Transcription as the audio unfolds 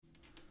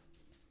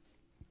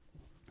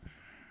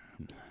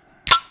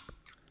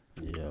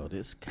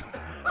this guy.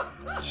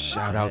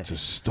 Shout out to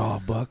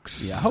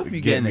Starbucks. Yeah, I hope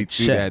you getting getting me a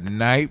through check. that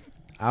night.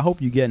 I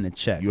hope you getting a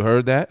check. You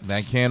heard that?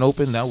 That can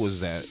open. That was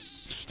that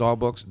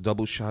Starbucks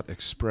double shot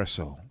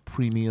espresso,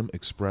 premium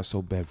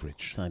espresso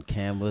beverage. Son,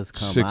 cameras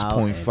come 6.5 out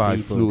and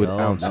people fluid don't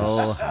ounces.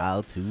 know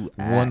how to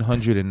act.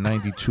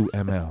 192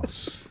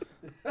 mLs.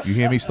 You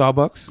hear me,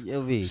 Starbucks?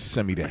 Yo, V,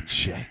 Send me that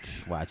check.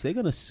 watch. They're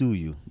gonna sue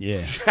you.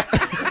 Yeah.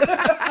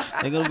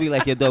 They're gonna be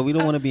like, yo, dog, we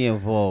don't want to be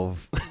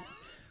involved.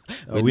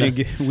 we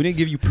didn't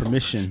give you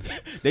permission.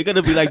 They're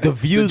gonna be like the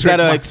views that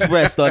are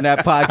expressed on that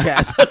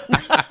podcast.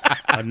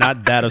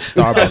 Not that of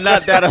Starbucks.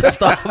 Not that of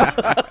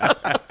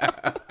Starbucks.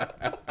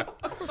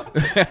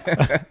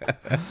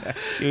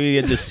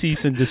 You get the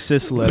cease and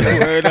desist letter.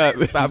 Word up.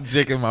 Stop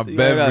jigging my Word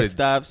up.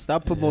 beverage.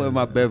 Stop promoting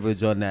my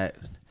beverage on that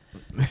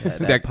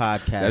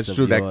podcast. That's of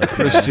true. That yours,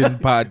 Christian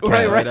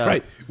podcast.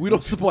 Right. We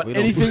don't support We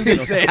don't- anything we they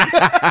don't- say.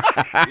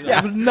 You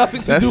have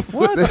nothing to do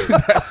with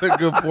it. That's a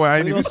good point. I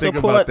didn't We even don't think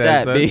support about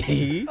that, son.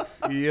 baby.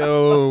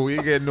 Yo, we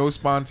get no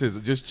sponsors.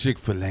 Just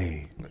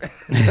Chick-fil-A.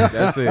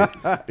 That's it.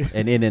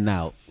 And In and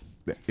Out.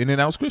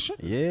 In-N-Out's Christian?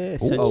 Yeah.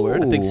 Ooh. I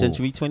think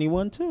Century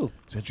 21 too.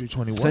 Century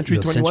 21. Century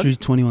Yo, 21? Century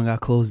 21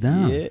 got closed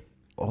down. Yeah.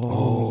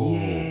 Oh.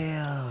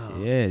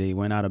 Yeah, they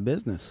went out of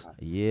business.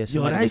 Yeah. Yo,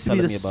 Somebody that was used to be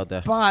telling the me about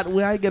that. spot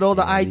where I get all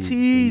the They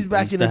ITs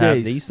back used in to the have-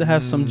 days. They used to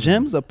have some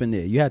gems up in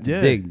there. You had to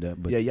Yeah. dig,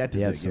 but Yeah, you had to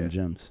they had dig, some yeah.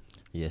 gems.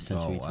 Yeah,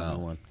 Century Oh, wow.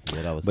 21.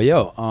 Yeah, that was. But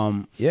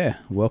yo, yeah,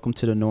 welcome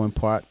to the Knowing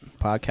Part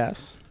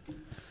podcast.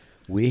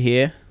 We're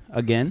here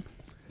again.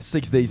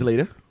 6 days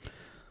later.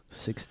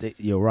 6 days.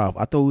 Yo, Ralph,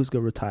 I thought we was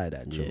gonna retire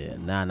that joke. Yeah.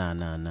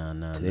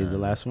 Nah. Today's the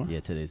last one? Yeah,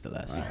 today's the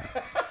last one.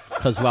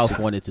 Because Ralph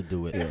wanted to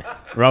do it. Yeah.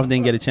 Ralph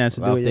didn't get a chance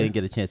to Ralph do it didn't yet?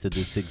 get a chance to do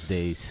 6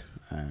 days.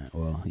 All right,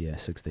 well, yeah,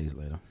 6 days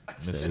later.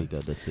 So we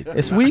got the 6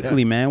 It's days.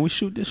 weekly, man. We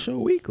shoot this show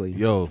weekly.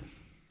 Yo,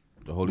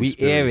 the Holy We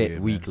Spirit air here, it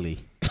man. weekly.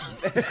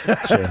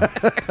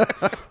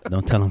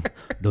 Don't tell him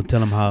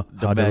how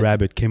the magic.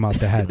 rabbit came out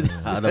the hat.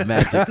 How the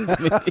magic is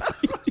made.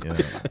 Yeah.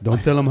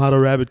 Don't tell him how the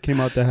rabbit came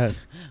out the hat.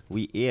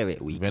 We air it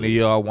If any of weekly.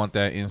 y'all want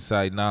that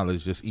inside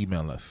knowledge, just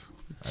email us.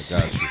 I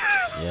got you.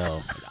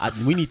 Yo,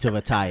 we need to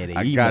retire the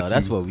I email. got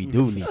That's you. what we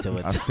do need to I'll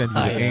retire. send you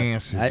the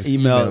answers. That Just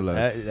email,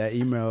 us. that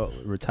email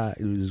retired.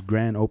 It was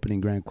grand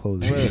opening, grand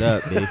closing. Word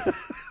up, babe.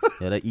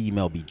 Yeah, that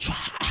email be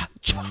dry.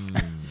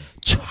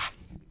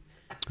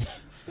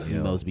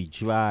 Emails be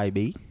dry,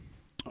 babe.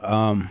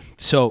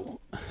 So,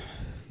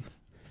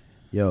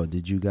 yo,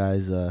 did you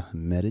guys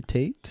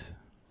meditate?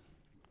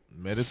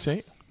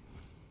 Meditate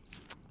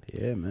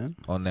Yeah, man.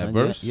 on that Son,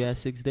 verse. You had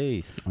 6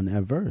 days. On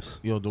that verse.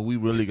 Yo, do we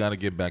really got to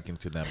get back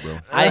into that, bro?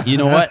 You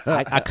know what?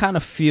 I kind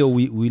of feel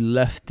we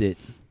left it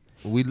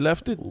We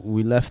left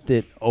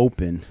it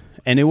open,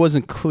 and it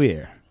wasn't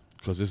clear.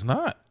 because it's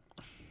not.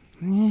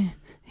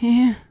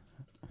 Yeah.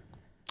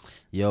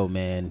 Yo,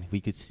 man,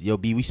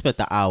 we spent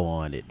the hour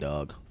on it,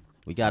 dog.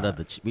 We got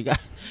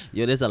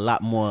there's a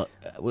lot more.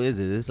 What is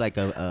it? It's like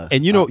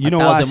And you know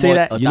why I say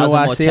that? You know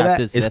why I say that?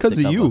 chapters It's left because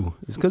to of cover. you.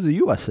 It's because of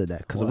you. I said that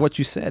because of what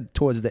you said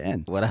towards the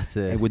end, What I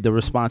said. and with the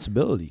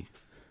responsibility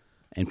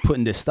and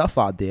putting this stuff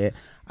out there.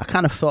 I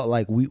kind of felt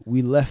like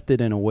we left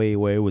it in a way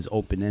where it was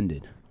open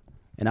ended,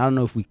 and I don't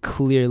know if we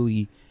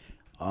clearly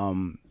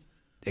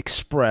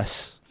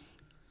express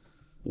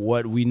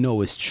what we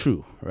know is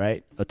true.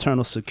 Right?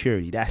 Eternal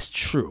security. That's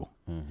true.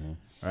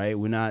 Right?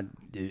 We're not.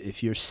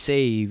 If you're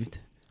saved,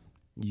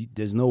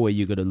 there's no way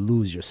you're gonna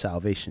lose your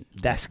salvation.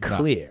 That's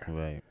clear.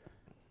 Right.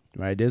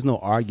 Right? There's no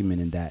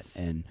argument in that,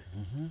 and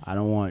I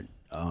don't want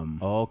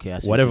Oh, okay. I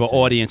see what whatever you're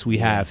saying. audience we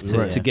have to,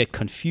 right. to get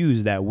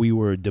confused that we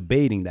were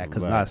debating that,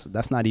 because Right.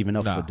 that's not even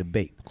up Nah. for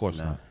debate. Of course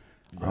Nah.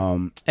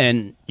 not.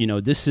 And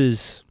this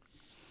is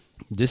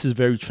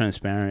very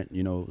transparent.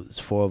 There's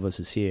 4 of us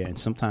is here, and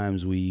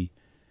sometimes we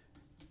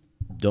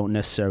don't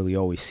necessarily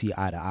always see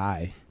eye to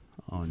eye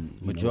on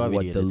Majority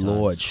what of the the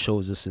Lord times.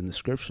 shows us in the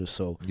scripture.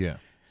 So Yeah.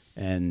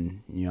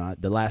 and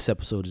the last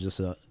episode is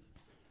just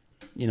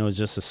it's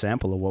just a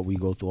sample of what we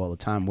go through all the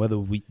time. Whether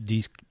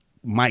these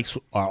mics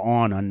are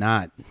on or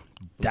not,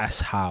 that's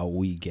how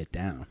we get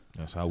down.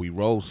 That's how we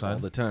roll, All son.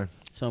 the time.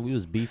 Son, we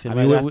was beefing I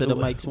right mean, after the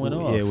mics went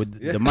off. Yeah, with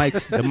the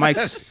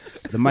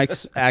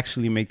mics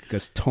actually make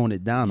us tone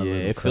it down a Yeah,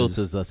 little. it 'cause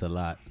filters us a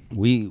lot.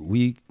 We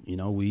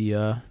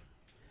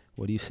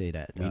what do you say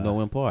that? We know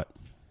in part.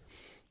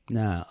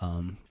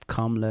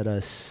 Come let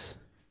us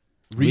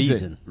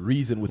Reason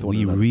with one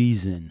we another.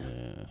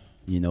 reason.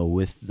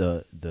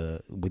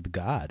 With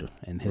God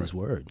and His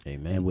Word,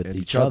 Amen. and with And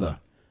each each other.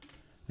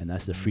 and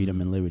that's the freedom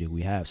and liberty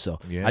we have. So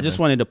Yeah, I just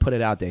man. wanted to put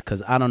it out there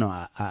because I don't know,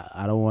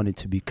 I don't want it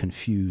to be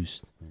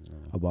confused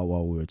about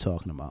what we were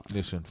talking about.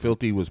 Listen,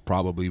 Filthy was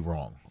probably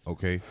wrong,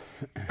 okay?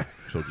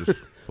 So just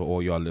for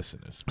all y'all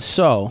listeners.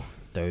 So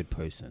Third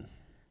person.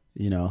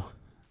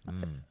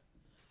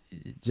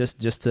 just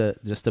to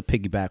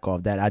piggyback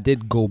off that, I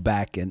did go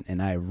back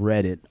and I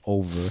read it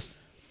over,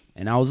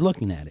 and I was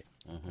looking at it.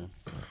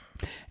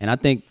 And I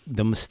think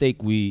the mistake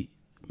the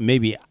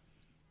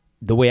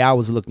way I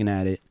was looking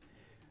at it,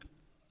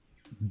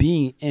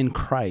 being in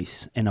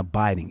Christ and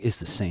abiding is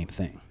the same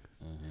thing.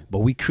 But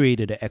we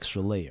created an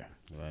extra layer.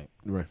 Right.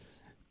 Right.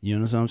 You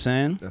know what I'm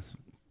saying? That's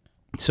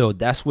So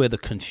that's where the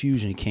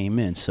confusion came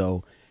in.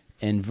 So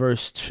in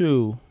verse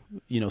 2,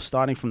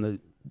 starting from the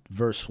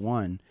verse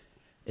 1,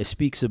 it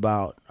speaks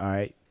about, all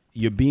right,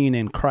 you're being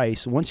in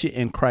Christ. Once you're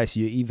in Christ,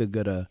 you're either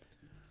going to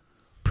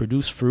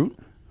produce fruit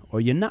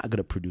or you're not going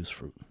to produce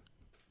fruit.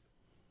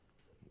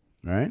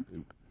 All right?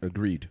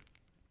 agreed.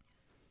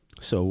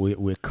 So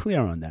we're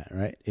clear on that,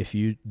 right? If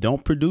you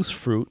don't produce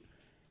fruit,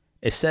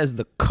 it says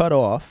the cut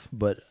off,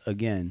 but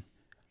again,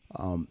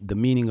 the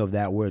meaning of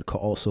that word could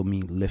also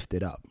mean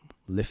lifted up.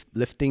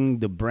 Lifting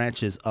the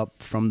branches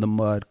up from the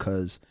mud,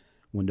 because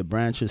when the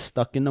branch is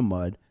stuck in the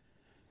mud,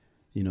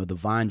 the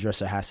vine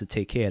dresser has to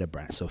take care of the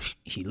branch. So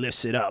he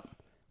lifts it up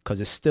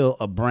because it's still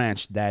a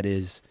branch that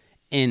is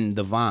in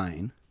the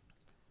vine.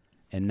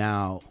 And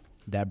now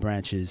that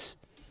branch is,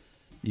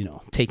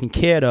 taken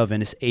care of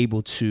and is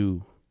able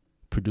to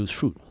produce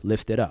fruit,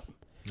 lift it up.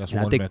 That's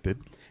And one method.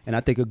 And I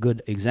think a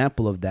good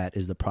example of that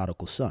is the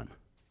prodigal son.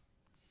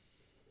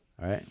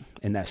 All right.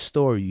 In that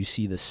story, you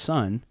see the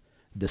son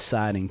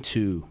deciding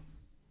to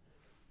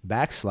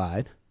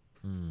backslide.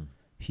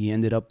 He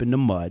ended up in the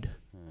mud.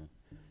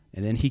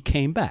 And then he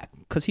came back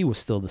because he was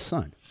still the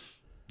son.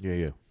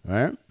 Yeah. All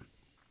right.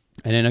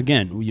 And then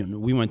again,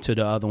 we went to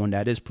the other one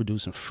that is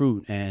producing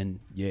fruit. And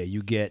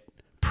you get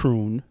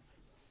pruned.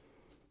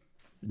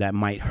 That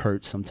might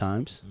hurt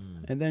sometimes.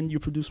 And then you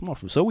produce more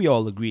fruit. So we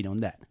all agreed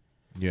on that.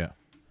 Yeah.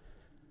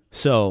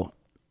 So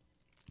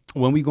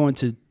when we go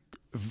into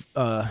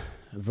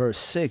verse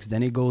 6,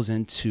 then it goes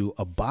into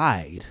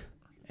abide.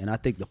 And I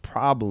think the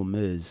problem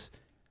is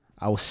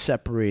I was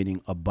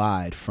separating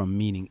abide from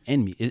meaning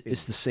in me.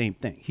 It's the same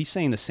thing. He's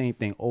saying the same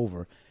thing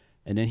over.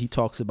 And then he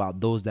talks about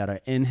those that are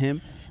in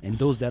him and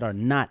those that are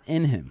not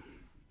in him.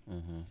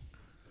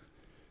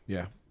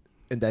 Yeah.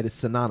 And that is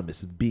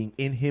synonymous. Being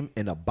in him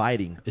and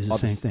abiding Is the are,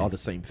 same thing. are the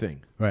same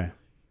thing. Right.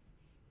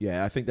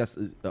 Yeah, I think that's.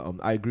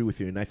 I agree with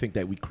you, and I think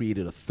that we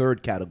created a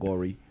third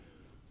category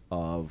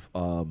of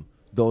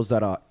those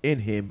that are in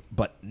him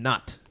but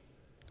not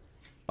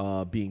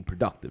being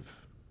productive.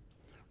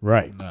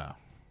 Right. Nah.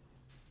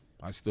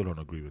 I still don't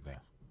agree with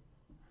that.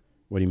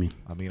 What do you mean?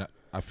 I mean,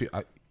 I feel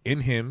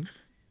in him,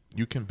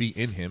 you can be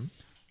in him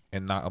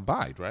and not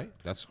abide, right?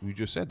 That's you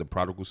just said. The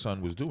prodigal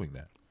son was doing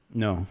that.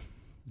 No.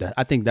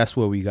 I think that's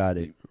where we got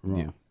it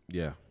wrong.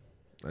 Yeah,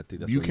 I think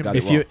that's You where can- got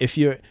it wrong.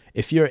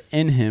 If you're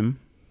in him,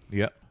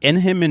 Yeah. in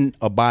him and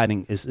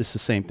abiding is the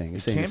same thing.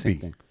 It's saying the Can't same be.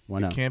 thing. Why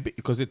It not? can't be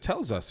because it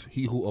tells us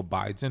he who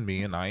abides in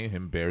me and I in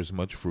him bears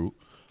much fruit.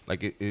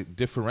 Like it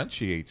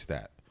differentiates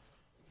that.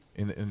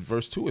 In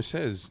verse 2 it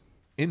says,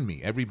 in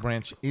me, every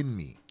branch in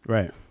me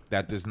Right.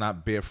 that does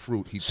not bear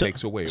fruit, he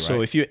takes away, right?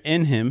 So if you're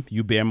in him,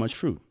 you bear much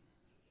fruit.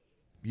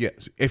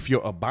 yes, if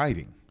you're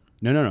abiding.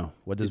 No.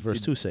 What does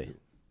verse 2 say?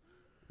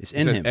 It's It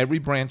in says, him. every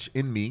branch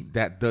in me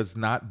that does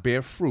not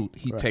bear fruit,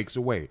 he takes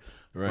away.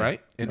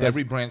 Right? And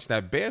every branch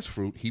that bears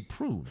fruit, he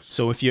prunes.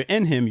 So if you're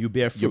in him, you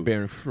bear fruit. You're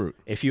bearing fruit.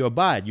 If you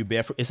abide, you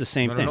bear fruit. It's the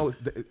same thing. No.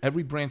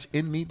 Every branch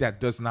in me that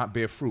does not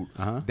bear fruit,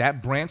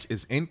 that branch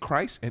is in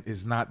Christ and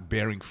is not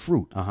bearing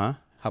fruit. How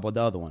about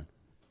the other one?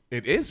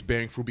 It is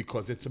bearing fruit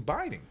because it's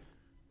abiding.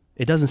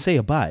 It doesn't say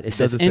abide. It It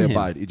says doesn't in say him.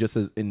 abide. It just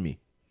says in me.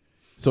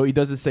 So he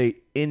doesn't say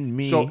in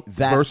me. So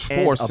that verse 4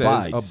 and says,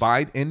 abides.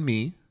 abide in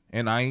me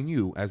and I in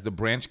you, as the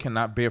branch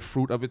cannot bear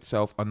fruit of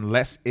itself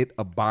unless it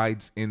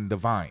abides in the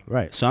vine.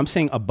 Right. So I'm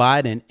saying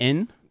abide and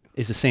in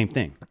is the same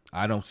thing.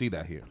 I don't see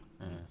that here.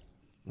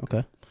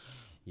 Okay.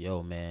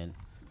 Yo, man.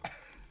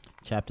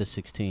 Chapter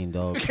 16,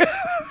 dog.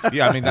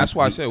 Yeah, I mean, that's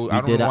why I said, I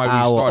don't did know an why we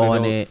hour started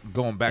on those- it,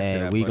 going back to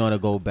and that. we're but gonna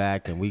go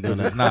back and we're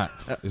gonna.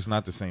 it's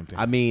not the same thing.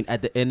 I mean,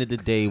 at the end of the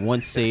day,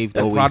 once saved,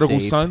 The always prodigal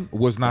saved. son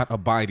was not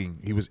abiding.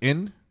 He was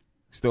in,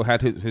 still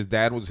had his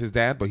dad was his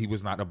dad, but he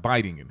was not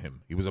abiding in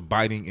him. He was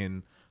abiding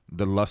in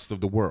the lust of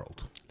the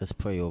world. Let's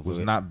pray over Was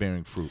it not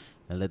bearing fruit.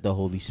 and let the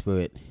Holy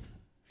Spirit.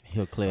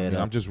 He'll clear it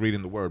I'm up. just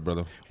reading the word,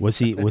 brother. Was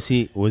he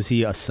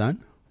a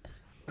son?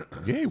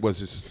 Yeah, he was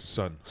his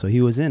son. So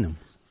he was in him.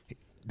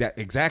 That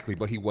exactly,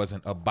 but he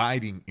wasn't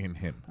abiding in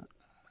him.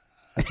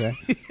 Okay.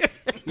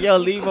 Yo,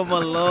 leave him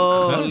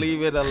alone. Son.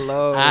 Leave it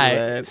alone, All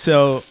man. right.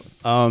 So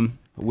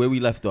Where we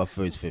left off,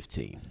 verse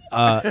 15.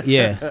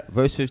 yeah.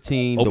 Verse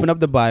 15. Open up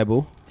the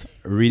Bible,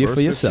 read it Verse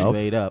for yourself,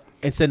 Straight up,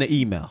 and send an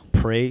email.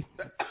 pray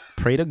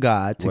to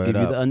God to Word give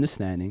you up. the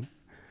understanding.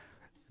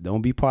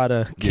 Don't be part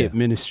of Kip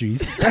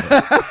Ministries.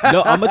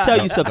 No, I'm gonna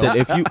tell you something.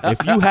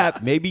 If you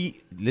have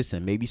maybe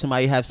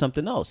somebody have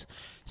something else.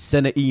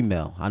 Send an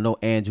email. I know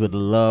Andrew would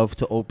love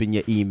to open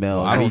your email,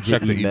 Well, I don't read your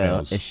check the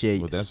email, emails. and share.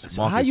 Well, that's-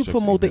 So how Marcus you checks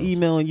promote the emails.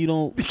 email and you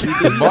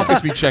don't? Marcus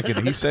be checking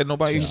it. He said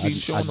nobody be I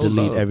showing no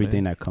delete love,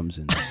 everything man. that comes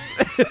in.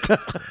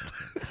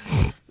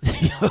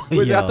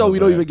 Wait, I thought we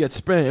don't even get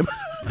spam.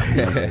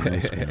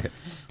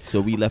 So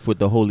we left with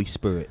the Holy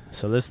Spirit.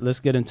 So let's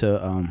get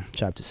into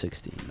chapter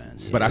 16, man.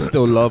 But I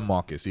still love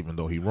Marcus, even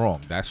though he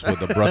wrong. That's where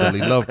the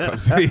brotherly love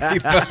comes in.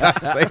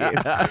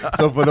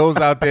 So for those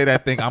out there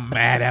that think I'm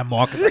mad at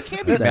Marcus, I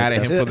can't be mad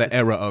at him for the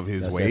error of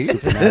his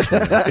ways.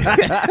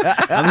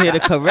 I'm here to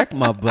correct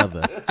my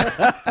brother.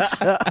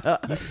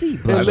 You see,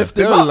 brother. I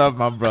still love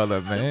my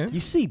brother, man. You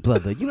see,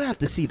 brother. You have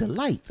to see the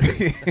light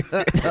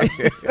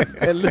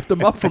And lift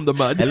him up from the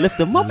mud. and lift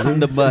him up from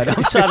the mud.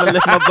 I'm trying to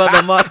lift my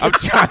brother Marcus. I'm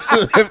trying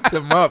to lift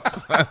him up,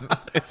 son.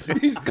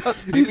 He's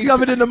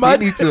covered in the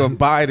mud. You need to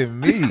abide in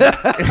me. See,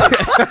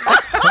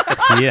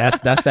 that's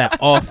that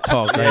off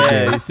talk right Yeah,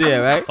 there. you see it,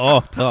 right?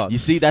 Off talk. You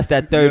see, that's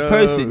that third Yo.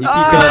 person. You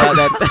keep going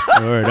out that.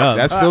 Word up.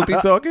 That's filthy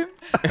talking.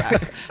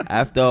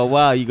 After a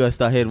while, you gonna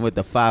start hitting with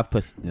the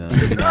 5%. You know,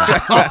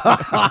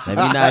 let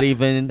me not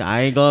even.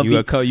 I ain't gonna you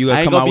be. gonna, you I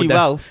gonna ain't come gonna out be with that.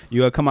 Ralph.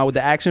 You gonna come out with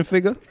the action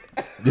figure?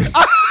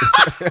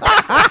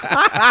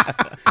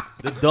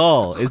 The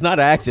doll. It's not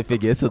an action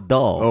figure. It's a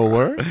doll. Oh,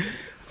 word.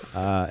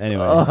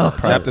 Anyway,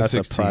 Chapter that's 16.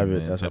 a private.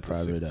 Man. That's a Chapter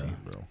private. 16,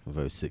 bro.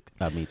 Verse 6.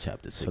 I mean,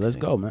 chapter 16. So let's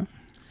go, man.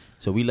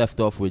 So we left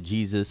off with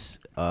Jesus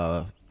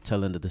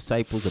telling the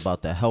disciples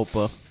about the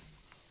helper.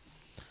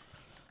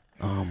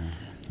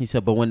 He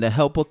said, but when the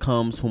helper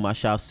comes, whom I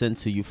shall send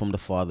to you from the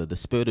Father, the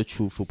Spirit of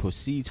truth who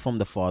proceeds from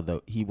the Father,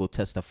 he will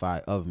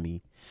testify of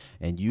me.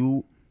 And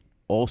you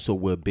also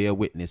will bear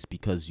witness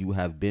because you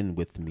have been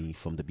with me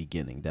from the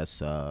beginning.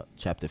 That's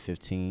chapter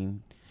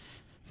 15,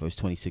 verse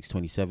 26,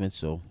 27.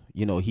 So,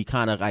 you know, he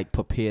kind of like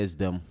prepares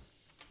them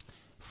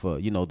for,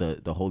 you know,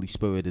 the Holy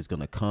Spirit is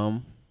going to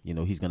come. You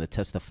know, he's going to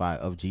testify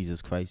of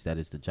Jesus Christ. That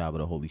is the job of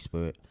the Holy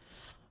Spirit.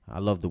 I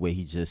love the way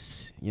he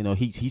just, you know,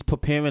 he's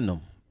preparing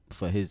them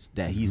for he's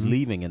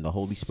leaving and the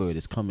Holy Spirit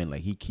is coming.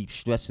 Like, he keeps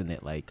stressing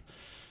it. Like,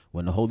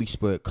 when the Holy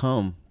Spirit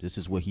come, this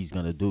is what he's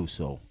going to do.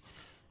 So,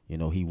 you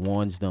know, he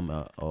warns them,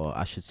 or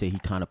I should say he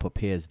kind of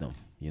prepares them.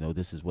 You know,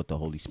 this is what the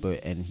Holy Spirit,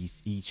 and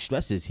he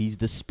stresses he's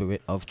the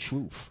Spirit of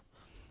truth.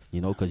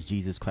 You know, because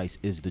Jesus Christ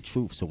is the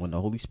truth. So when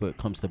the Holy Spirit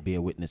comes to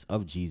bear witness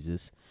of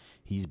Jesus,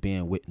 he's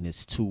bearing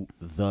witness to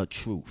the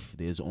truth.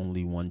 There's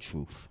only one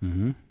truth.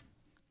 Mm-hmm.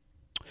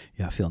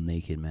 Yeah, I feel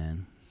naked,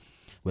 man.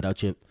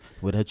 Without your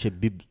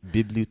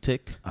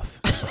bibliothèque,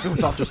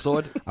 Without your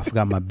sword. I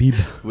forgot my Bible.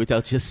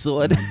 without your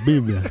sword. My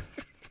Bible.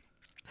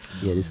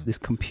 Yeah, this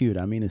computer.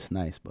 I mean, it's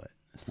nice, but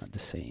it's not the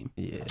same.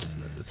 Yeah,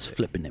 It's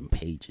flipping them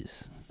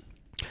pages.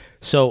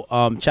 So,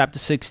 chapter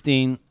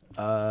 16.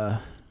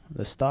 Let's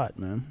start,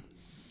 man.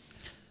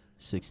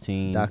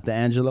 16 Dr.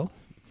 Angelo.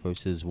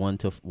 verses 1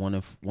 to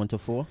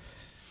 4,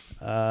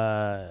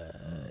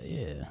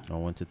 Yeah.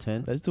 or 1 to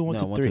 10. Let's do 1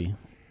 to 1 3.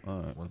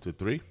 All right. 1, 2,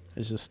 3.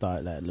 Let's just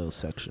start that little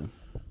section.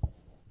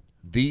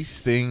 These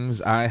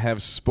things I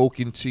have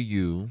spoken to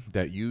you,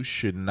 that you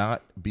should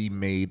not be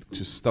made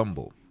to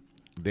stumble.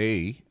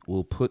 They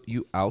will put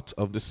you out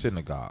of the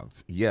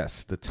synagogues.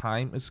 Yes, the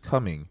time is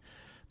coming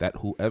that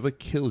whoever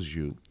kills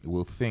you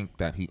will think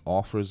that he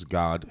offers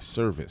God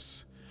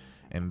service.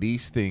 And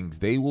these things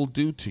they will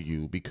do to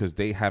you because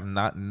they have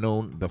not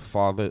known the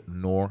Father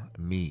nor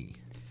me.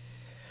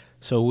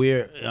 So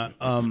we're,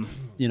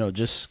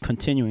 just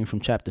continuing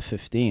from chapter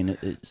 15.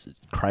 It's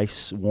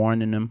Christ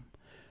warning them,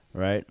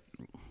 right?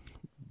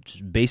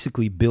 Just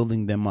basically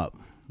building them up,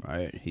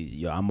 right?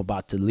 I'm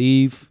about to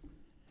leave.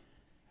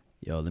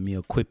 Let me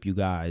equip you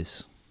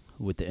guys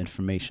with the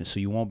information so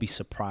you won't be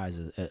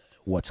surprised at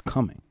what's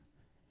coming.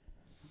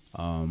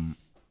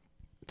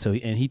 So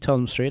he tells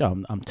them straight up,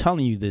 I'm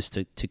telling you this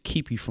to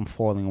keep you from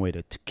falling away,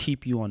 to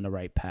keep you on the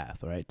right path,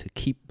 right?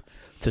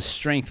 To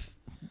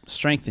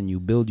strengthen you,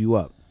 build you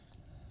up.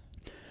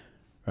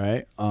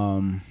 Right?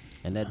 And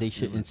that they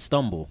shouldn't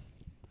stumble,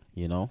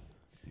 you know,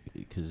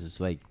 because it's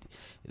like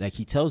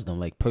he tells them,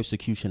 like,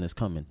 persecution is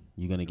coming.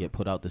 You're going to get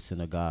put out the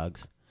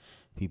synagogues.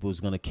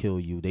 People's going to kill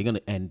you. They're going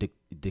to, and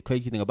the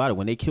crazy thing about it,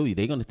 when they kill you,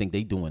 they're going to think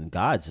they're doing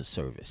God's a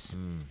service.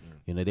 Mm-hmm.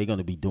 You know, they're going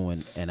to be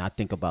doing, and I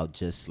think about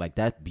just like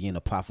that being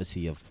a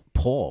prophecy of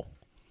Paul,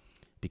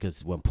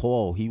 because when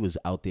Paul, he was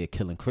out there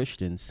killing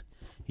Christians,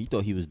 he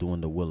thought he was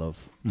doing the will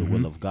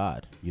of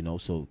God, you know.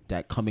 So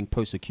that coming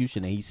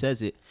persecution, and he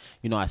says it,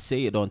 you know, I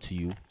say it unto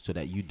you so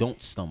that you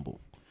don't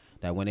stumble.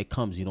 That when it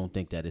comes, you don't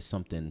think that it's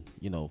something,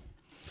 you know,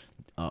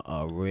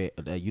 rare.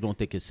 That you don't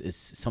think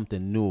it's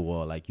something new,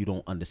 or like you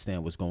don't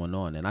understand what's going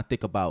on. And I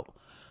think about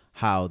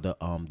how the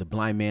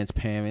blind man's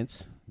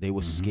parents, they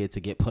were scared to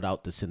get put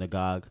out the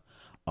synagogue.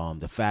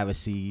 The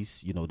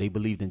Pharisees, you know, they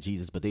believed in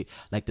Jesus, but they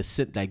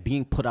like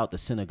being put out the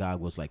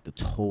synagogue was like the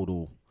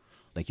total,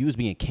 like you was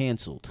being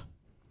canceled.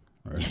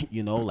 Right.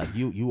 You know, like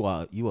you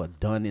are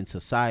done in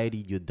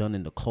society. You're done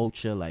in the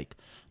culture. Like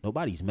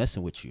nobody's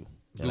messing with you.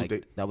 Dude,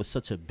 like that was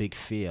such a big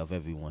fear of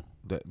everyone.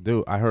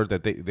 Dude, I heard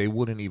that they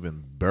wouldn't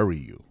even bury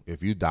you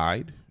if you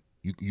died.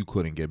 You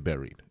couldn't get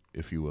buried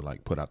if you were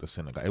like put out the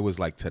synagogue. It was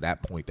like to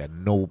that point that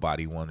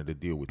nobody wanted to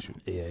deal with you.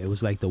 Yeah, it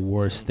was like the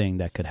worst thing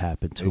that could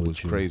happen to It was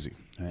crazy.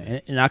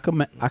 Right? And I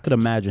could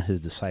imagine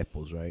his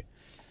disciples, right?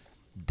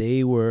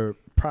 They were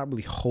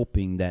probably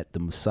hoping that the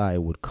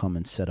Messiah would come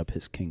and set up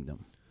his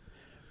kingdom.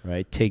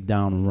 Right, take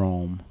down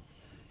Rome,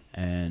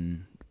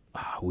 and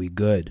we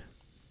good.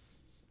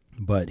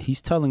 But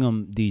he's telling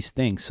them these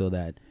things so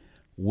that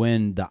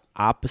when the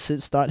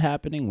opposites start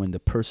happening, when the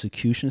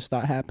persecution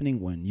start happening,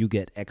 when you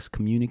get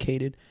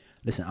excommunicated,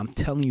 listen, I'm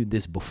telling you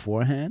this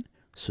beforehand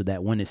so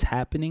that when it's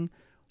happening,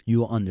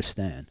 you'll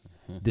understand.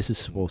 This is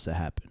supposed to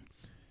happen.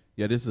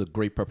 Yeah, this is a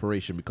great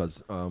preparation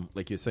because,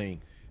 like you're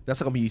saying, that's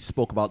how he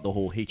spoke about the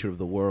whole hatred of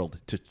the world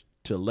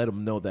to let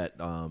them know that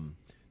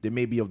they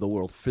may be of the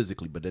world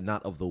physically, but they're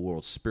not of the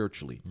world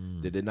spiritually.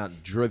 That they're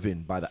not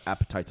driven by the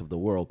appetites of the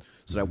world.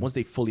 So that once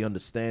they fully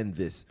understand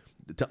this,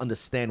 to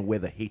understand where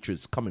the hatred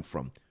is coming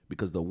from,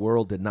 because the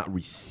world did not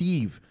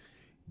receive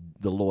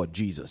the Lord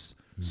Jesus.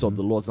 So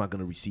the Lord's not going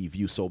to receive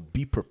you. So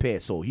be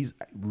prepared. So he's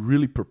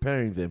really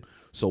preparing them.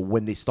 So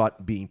when they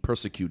start being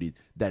persecuted,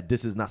 that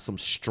this is not some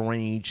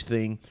strange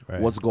thing,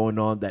 what's going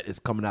on that is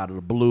coming out of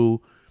the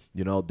blue,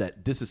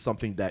 that this is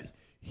something that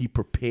he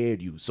prepared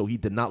you. So he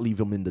did not leave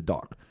them in the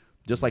dark.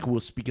 Just like we were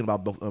speaking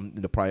about in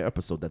the prior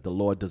episode, that the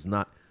Lord does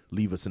not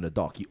leave us in the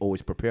dark. He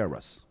always prepare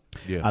us.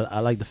 Yeah. I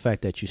like the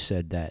fact that you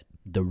said that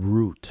the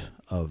root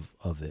of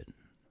it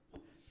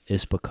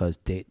is because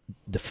the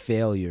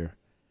failure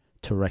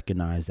to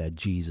recognize that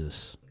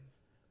Jesus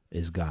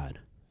is God.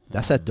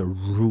 That's at the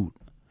root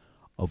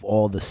of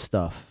all the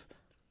stuff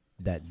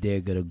that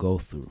they're going to go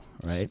through,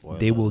 right? Spoiler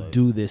they will alert.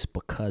 do this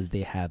because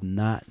they have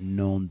not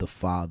known the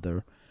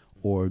Father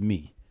or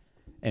me.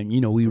 And,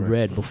 we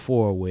read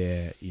before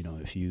where,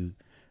 if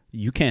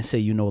you can't say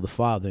you know the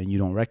Father and you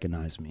don't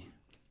recognize me,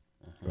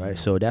 right?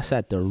 So that's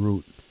at the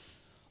root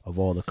of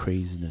all the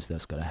craziness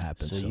that's going to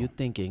happen. So you're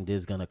thinking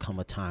there's going to come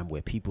a time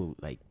where people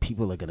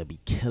are going to be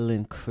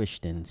killing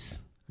Christians?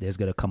 There's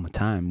going to come a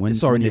time when,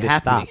 It's already when did it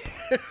stop?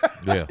 happening.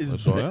 Yeah.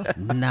 That's all right.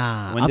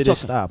 Nah. When did it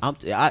stop?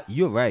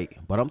 You're right,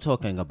 but I'm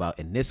talking about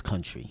in this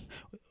country.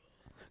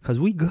 Because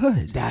we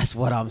good. That's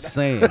what I'm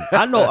saying.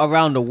 I know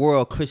around the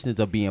world Christians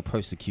are being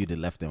persecuted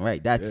left and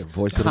right. That's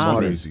voice of the common.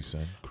 martyrs. Crazy,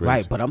 son. Crazy.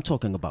 Right, but I'm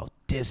talking about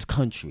this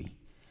country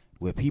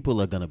where people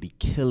are going to be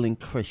killing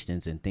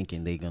Christians and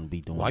thinking they're going to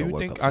be doing Why the you work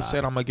think of I God.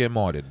 said I'm gonna get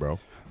martyred, bro?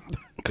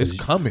 It's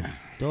coming.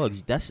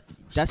 Dogs, that's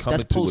coming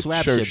to a post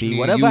rapture. church B. near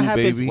Whatever you,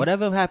 happens, baby.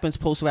 whatever happens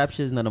post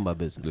rapture is none of my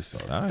business.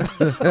 Listen, all right.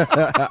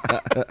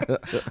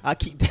 I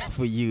keep that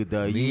for you,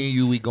 though. Me and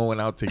you, we going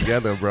out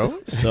together, bro.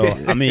 So,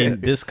 I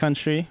mean, this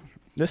country,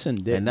 listen,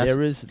 And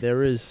that's-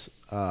 there is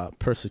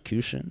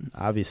persecution.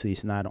 Obviously,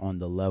 it's not on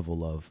the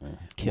level of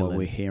killing. what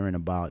we're hearing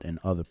about in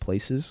other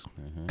places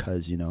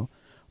because,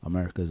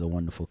 America is a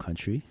wonderful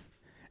country.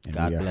 And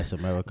God we are- bless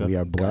America. We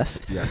are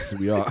blessed. Yes,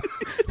 we are.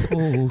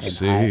 Oh,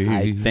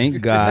 I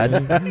thank God.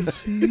 I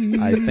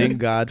thank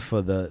God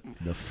for the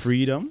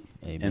freedom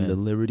Amen. and the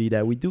liberty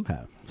that we do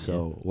have.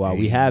 So while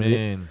we have it,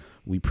 Amen.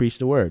 we preach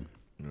the word.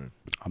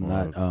 I'm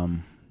not.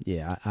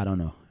 I don't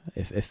know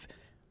if.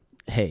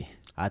 Hey,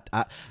 I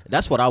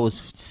that's what I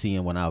was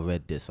seeing when I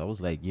read this. I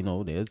was like,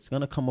 there's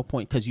gonna come a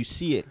point because you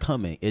see it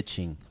coming,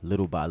 itching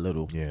little by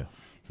little. Yeah.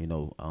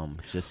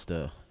 Just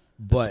the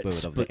But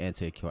spirit of the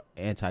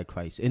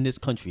antichrist in this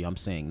country. I'm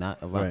saying not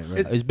around.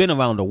 Right. It's been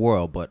around the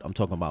world, but I'm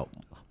talking about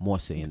more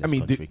so in this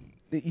country.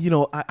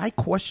 I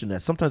question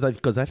that sometimes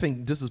because I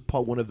think this is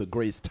one of the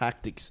greatest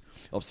tactics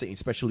of Satan,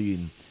 especially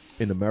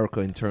in America,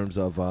 in terms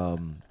of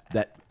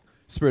that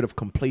spirit of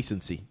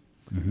complacency.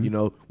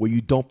 Where you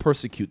don't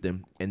persecute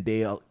them and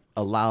they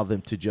allow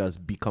them to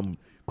just become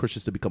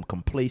Christians, to become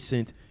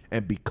complacent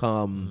and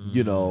become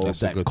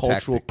That's a that good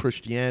cultural tactic.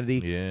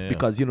 Christianity. Yeah.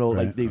 Because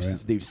like Right,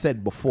 they've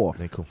said before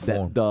They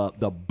conform.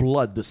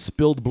 that the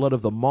spilled blood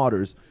of the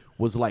martyrs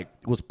was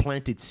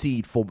planted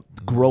seed for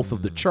growth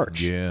of the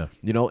church. Yeah.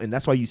 And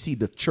that's why you see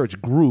the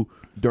church grew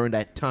during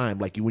that time.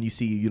 Like when you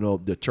see,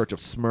 the church of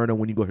Smyrna,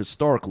 when you go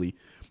historically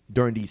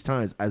during these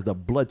times, as the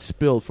blood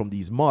spilled from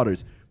these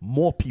martyrs,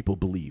 more people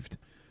believed.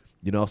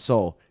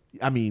 So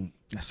I mean,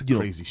 That's a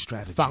crazy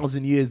strategy.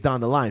 1,000 years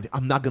down the line,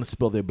 I'm not going to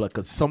spill their blood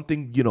because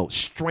something,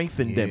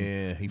 strengthened Yeah,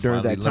 them he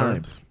during that finally time.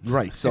 learned.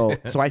 Right. So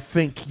I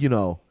think,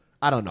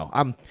 I don't know.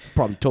 I'm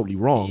probably totally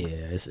wrong. yeah,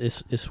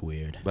 it's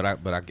weird. But I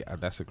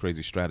that's a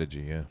crazy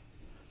strategy.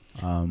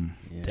 Yeah.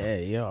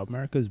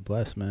 America's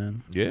blessed,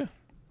 man. Yeah.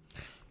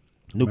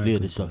 Nuclear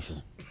America's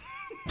destruction.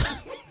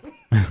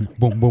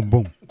 Boom, boom,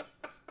 boom.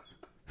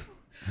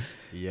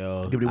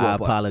 Yo, Give me the I wall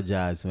button.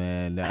 apologize,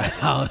 man.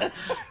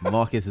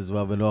 Marcus is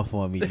rubbing off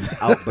on me. These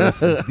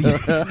outbursts,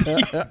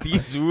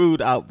 these rude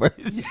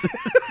outbursts.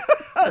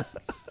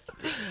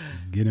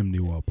 Get him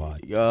new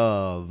pod.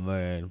 Oh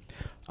man.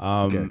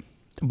 Okay.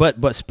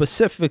 But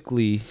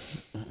specifically,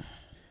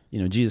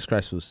 Jesus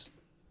Christ was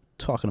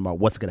talking about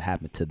what's going to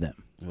happen to them.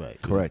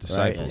 Right. Correct.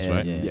 Disciples, Right.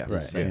 right? Yeah. Yeah.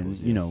 Right.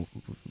 Disciples, And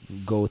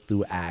go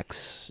through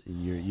Acts,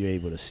 you're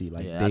able to see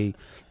Yeah,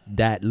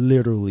 that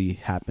literally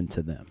happened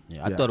to them.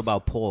 Yeah, I Yes. thought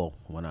about Paul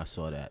when I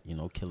saw that,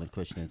 killing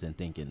Christians and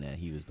thinking that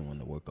he was doing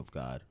the work of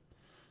God.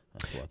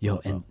 That's what I thought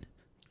about.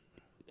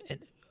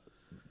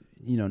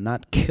 And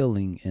not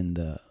killing in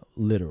the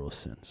literal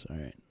sense, all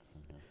right?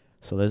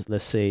 So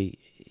let's say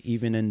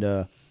even in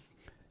the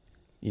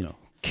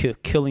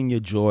killing your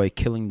joy,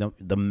 killing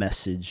the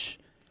message,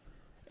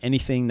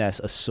 anything that's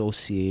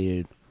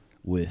associated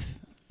with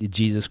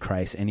Jesus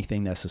Christ,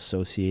 anything that's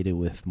associated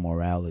with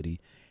morality,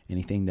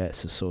 anything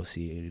that's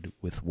associated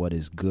with what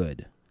is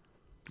good.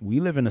 We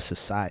live in a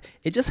society.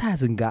 It just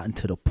hasn't gotten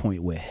to the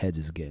point where heads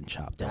is getting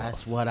chopped off.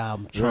 That's what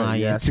I'm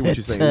trying yeah, I see to what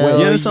you're saying. tell Well,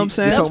 you know what I'm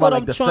saying? You're That's talking what about I'm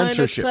like the trying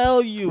censorship. to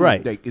tell you.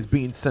 Right. Like, is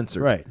being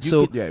censored. Right. You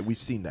So- could-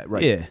 we've seen that.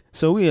 Right. Yeah.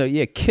 So we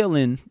are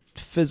killing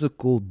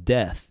physical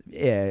death.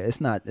 Yeah,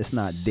 it's not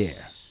there.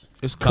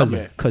 It's Cause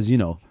coming.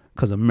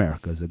 Because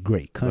America is a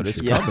great But country.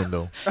 it's Yeah. coming,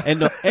 though.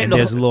 And the, and the,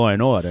 there's law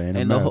and order in and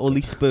the America.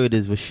 Holy Spirit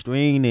is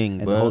restraining,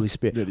 and bro. the Holy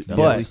Spirit. The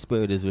But Holy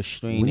Spirit is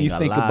restraining. when you a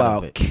think lot of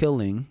about it.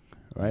 killing,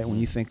 right? When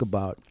you think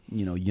about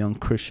young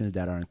Christians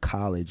that are in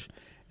college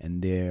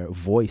and their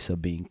voice are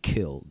being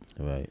killed,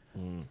 right,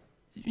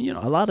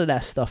 a lot of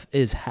that stuff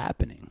is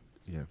happening.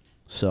 Yeah.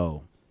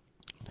 So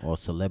or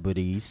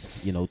celebrities,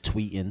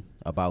 tweeting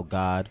about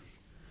God.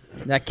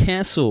 that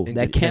cancel And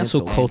that get cancel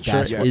canceled. culture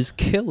That's what- is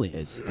killing.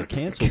 It's the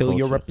cancel Kill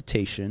your culture.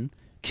 reputation,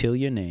 kill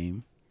your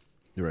name.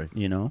 You're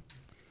right.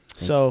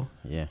 So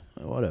Yeah,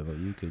 whatever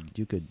you could.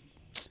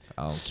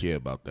 I don't care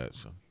about that,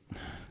 son.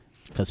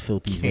 because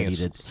Filthy's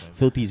Cancel, ready to son.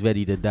 Filthy's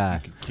ready to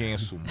die.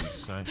 Cancel me,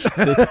 son.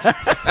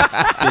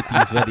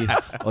 Filthy's ready.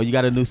 Oh, you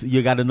got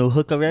a new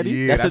hook already?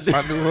 Yeah, that's a,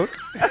 my new hook.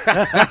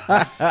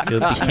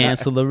 Filthy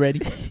cancel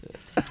already.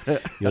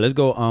 Yo, let's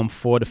go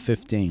 4 to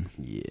 15.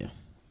 yeah.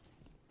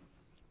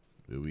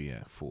 Where we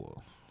at?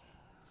 4.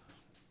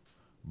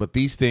 But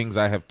these things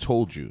I have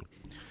told you,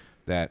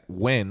 that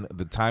when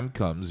the time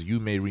comes, you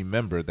may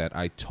remember that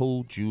I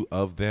told you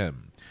of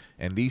them.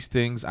 And these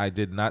things I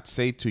did not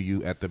say to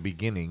you at the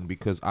beginning,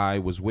 because I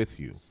was with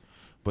you.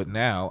 But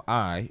now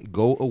I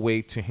go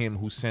away to him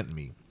who sent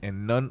me,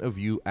 and none of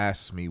you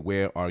asks me,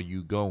 where are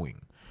you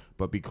going?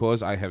 But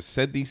because I have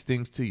said these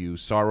things to you,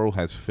 sorrow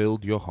has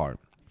filled your heart.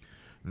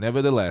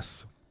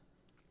 Nevertheless,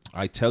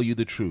 I tell you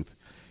the truth.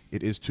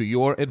 It is to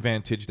your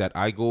advantage that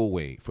I go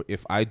away. For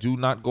if I do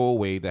not go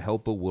away, the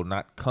Helper will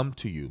not come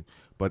to you.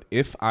 But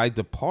if I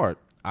depart,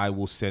 I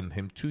will send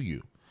him to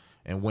you.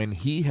 And when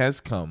he has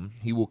come,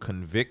 he will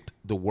convict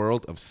the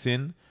world of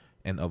sin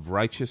and of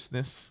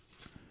righteousness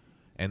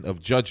and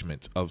of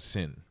judgment of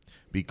sin,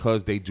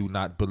 because they do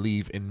not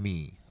believe in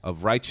me.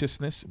 Of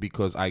righteousness,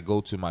 because I go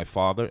to my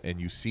Father,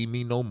 and you see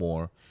me no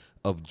more.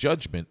 Of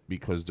judgment,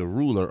 because the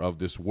ruler of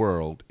this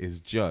world is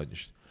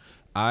judged.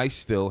 I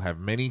still have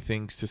many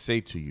things to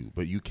say to you,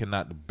 but you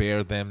cannot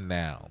bear them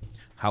now.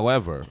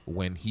 However,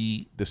 when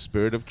he, the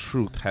Spirit of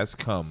truth, has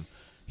come,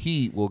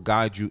 he will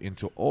guide you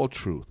into all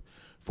truth.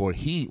 For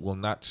he will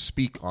not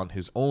speak on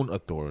his own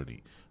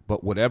authority,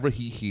 but whatever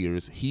he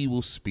hears, he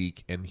will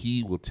speak, and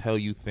he will tell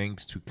you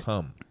things to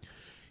come.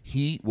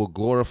 He will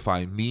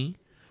glorify me,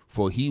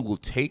 for he will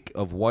take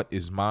of what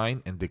is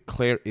mine and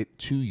declare it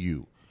to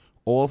you.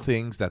 All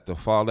things that the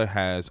Father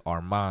has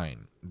are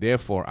mine.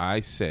 Therefore I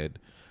said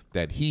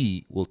that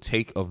he will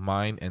take of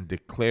mine and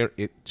declare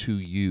it to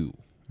you.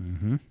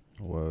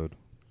 Word.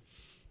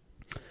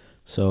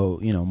 So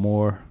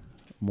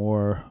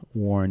more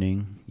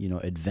warning,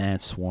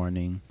 advanced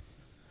warning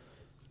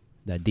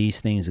that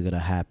these things are gonna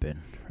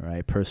happen,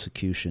 right?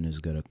 Persecution is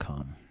gonna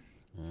come.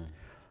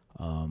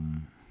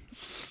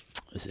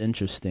 It's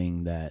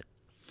interesting that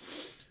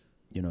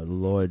the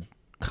Lord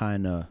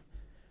kind of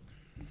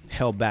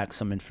held back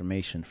some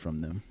information from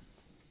them.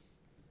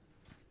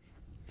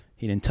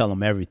 He didn't tell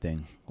them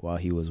everything while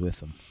he was with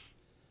them.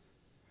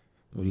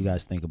 What do you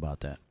guys think about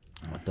that?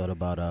 I thought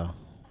about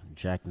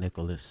Jack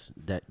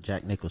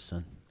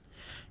Nicholson.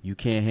 You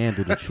can't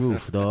handle the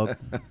truth, dog.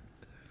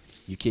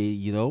 You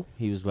can't.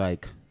 He was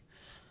like,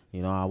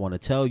 I want to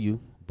tell you,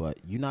 but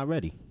you're not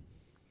ready.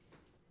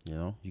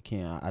 You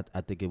can't.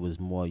 I think it was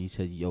more. You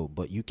said,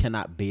 but you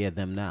cannot bear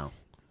them now.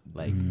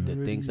 Like the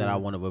things that I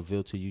want to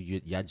reveal to you,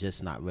 you're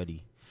just not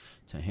ready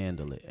to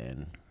handle it,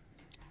 and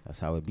that's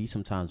how it be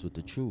sometimes with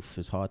the truth.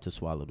 It's hard to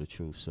swallow the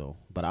truth. So,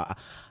 but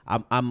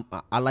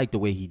I like the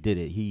way he did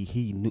it.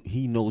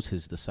 He knows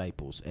his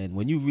disciples, and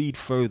when you read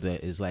further,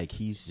 it's like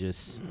he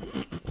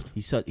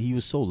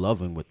was so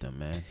loving with them,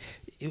 man.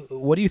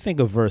 What do you think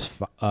of verse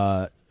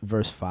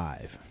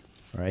 5?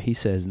 Right, he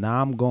says,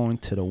 "Now I'm going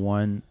to the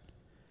one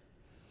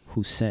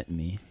who sent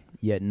me.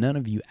 Yet none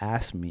of you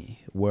asked me,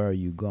 where are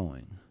you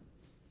going?"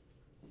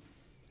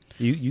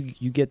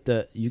 You get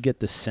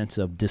the sense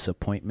of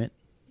disappointment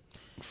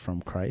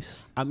from Christ.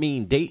 I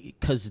mean,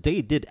 because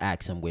they did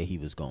ask him where he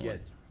was going. Yeah.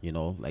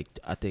 Like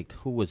I think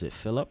who was it?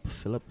 Philip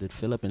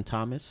and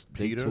Thomas.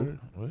 Peter?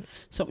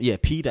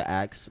 What? Peter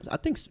asked. I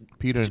think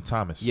Peter and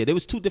Thomas. Yeah, there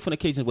was 2 different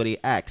occasions where they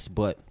asked,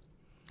 but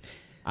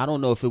I don't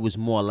know if it was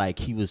more like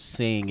he was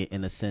saying it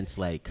in a sense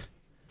like,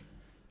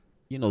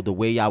 the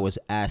way y'all was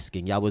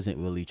asking, y'all wasn't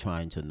really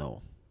trying to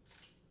know.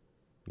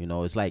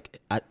 It's like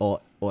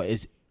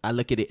I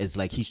look at it as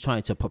like he's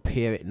trying to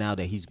prepare it now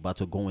that he's about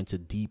to go into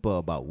deeper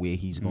about where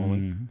he's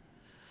going.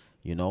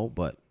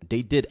 But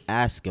they did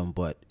ask him,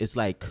 but it's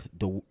like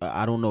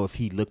I don't know if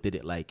he looked at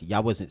it like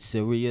y'all wasn't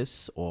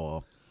serious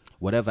or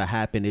whatever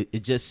happened.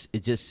 It just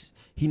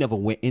he never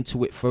went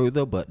into it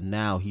further, but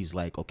now he's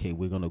like, okay,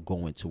 we're gonna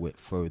go into it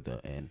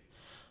further, and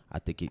I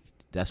think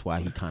that's why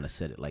he kind of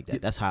said it like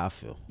that. That's how I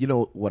feel. You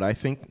know what I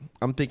think?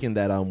 I'm thinking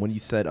that when you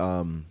said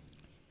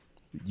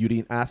you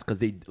didn't ask because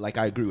they, like,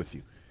 I agree with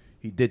you.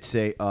 He did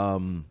say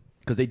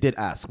because they did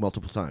ask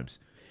multiple times.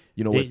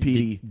 You know, with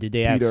Petey, did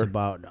they Peter, ask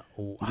about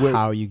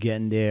how are you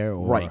getting there?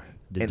 Or right?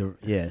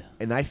 Yeah.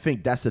 And I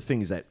think that's the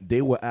thing, is that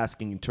they were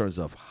asking in terms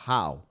of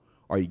how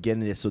are you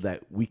getting there so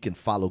that we can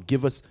follow.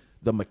 Give us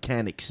the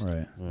mechanics.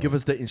 Right. Give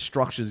us the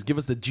instructions. Give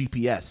us the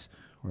GPS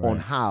on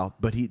how.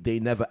 But they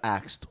never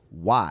asked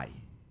why.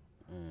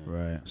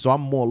 Right. So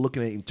I'm more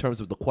looking at it in terms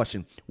of the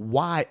question,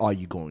 why are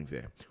you going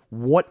there?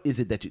 What is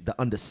it that the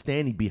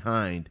understanding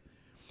behind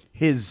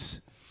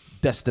his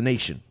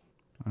destination?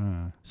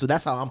 So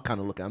that's how I'm kind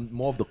of looking. I'm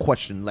more of the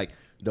question, like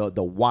the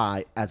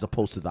why as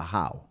opposed to the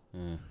how.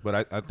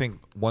 But I think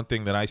one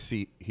thing that I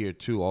see here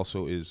too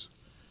also is,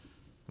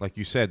 like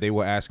you said, they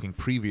were asking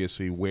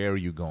previously, where are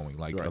you going?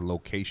 Like a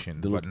location.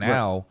 But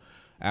now,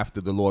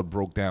 after the Lord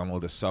broke down all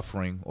the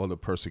suffering, all the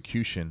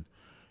persecution,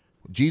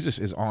 Jesus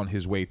is on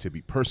his way to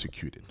be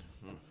persecuted.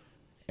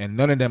 And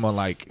none of them are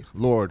like,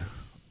 Lord,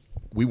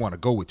 we want to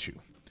go with you.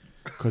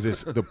 Because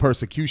it's the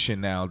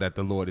persecution now that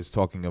the Lord is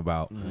talking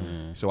about.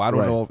 So I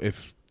don't know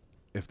if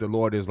the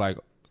Lord is like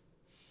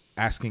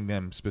asking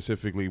them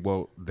specifically,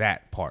 well,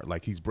 that part,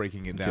 like he's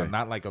breaking it down,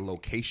 not like a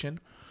location,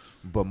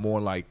 but more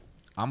like,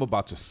 I'm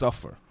about to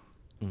suffer,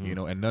 you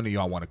know, and none of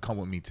y'all want to come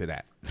with me to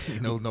that. You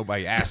know,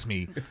 nobody asked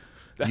me.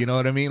 You know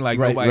what I mean? Like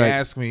nobody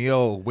asked me,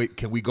 yo, wait,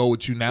 can we go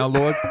with you now,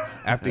 Lord?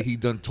 After he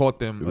done taught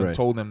them and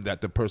told them that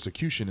the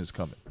persecution is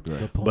coming.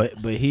 But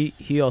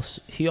he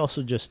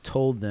also just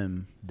told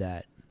them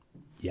that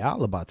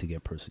y'all about to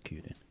get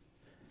persecuted.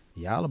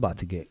 Y'all about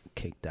to get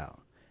kicked out.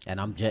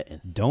 And I'm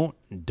jetting. Don't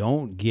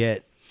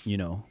get,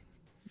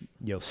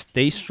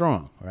 stay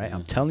strong, right?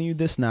 I'm telling you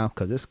this now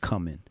because it's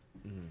coming.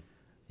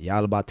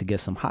 Y'all about to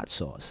get some hot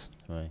sauce.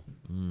 Right.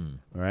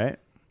 Right?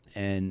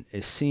 And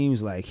it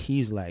seems like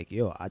he's like,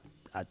 yo,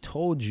 I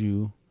told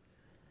you,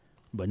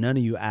 but none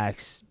of you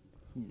asked.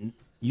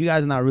 You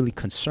guys are not really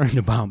concerned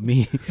about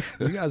me.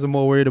 You guys are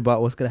more worried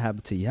about what's going to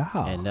happen to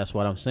y'all. And that's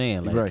what I'm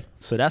saying. Like,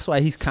 So that's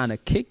why he's kind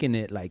of kicking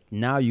it like,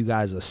 now you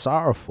guys are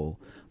sorrowful,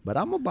 but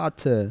I'm about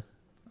to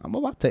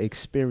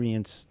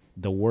experience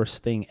the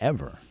worst thing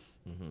ever.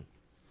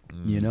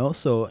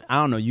 So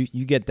I don't know,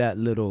 you get that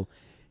little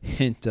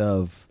hint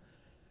of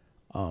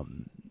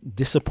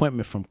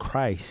disappointment from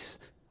Christ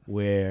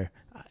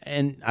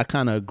and I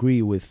kind of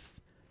agree with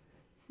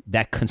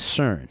that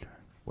concern,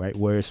 right?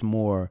 Where it's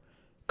more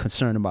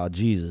concern about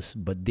Jesus,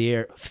 but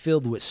they're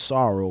filled with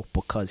sorrow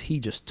because he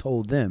just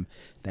told them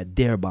that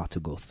they're about to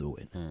go through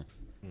it.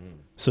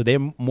 So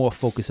they're more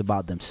focused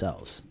about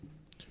themselves.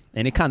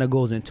 And it kind of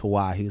goes into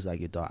why he was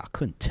like, dog, I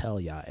couldn't tell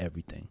y'all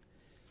everything.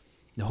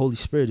 The Holy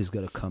Spirit is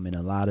going to come and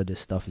a lot of this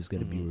stuff is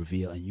going to be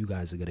revealed and you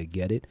guys are going to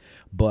get it.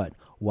 But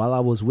while I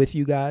was with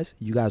you guys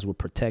were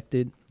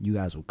protected. You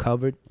guys were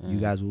covered. You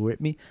guys were with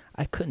me.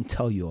 I couldn't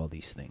tell you all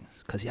these things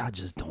because y'all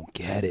just don't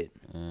get it.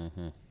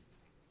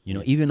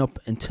 Even up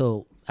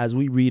until, as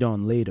we read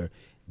on later,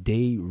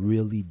 they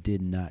really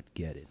did not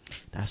get it.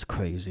 That's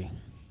crazy.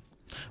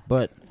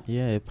 But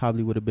yeah, it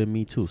probably would have been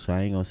me too. So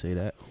I ain't gonna say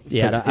that.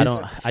 Yeah, I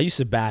don't. I used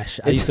to bash.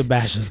 I used to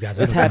bash those guys.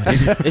 It's happening.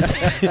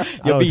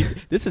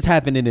 This is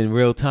happening in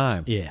real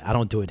time. Yeah, I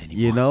don't do it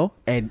anymore.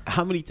 And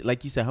how many,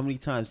 like you said, how many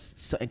times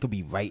something could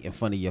be right in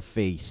front of your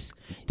face?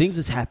 Things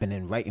is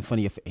happening right in front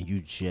of your face, and you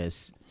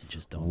just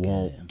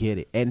won't get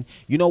it. And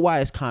you know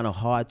why it's kind of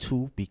hard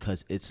too?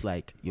 Because it's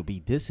like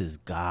this is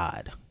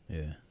God.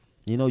 Yeah.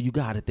 You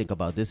got to think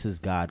about this is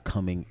God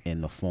coming in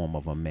the form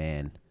of a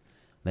man.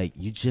 Like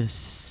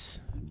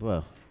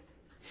bro.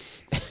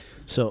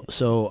 So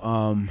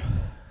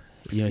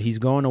he's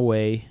going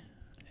away,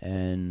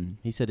 and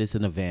he said it's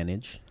an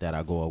advantage that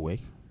I go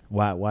away.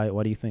 Why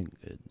do you think?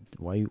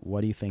 Why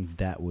do you think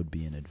that would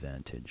be an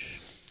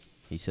advantage?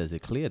 He says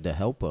it clear, the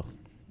helper.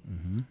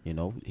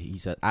 He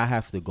said I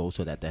have to go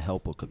so that the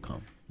helper could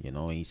come.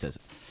 And he says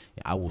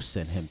I will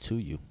send him to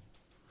you.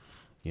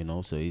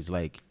 So he's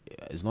like,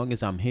 as long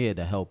as I'm here,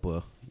 the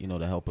helper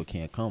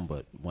can't come.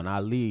 But when I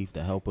leave,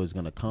 the helper is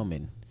going to come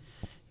and,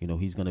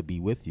 he's going to be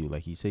with you.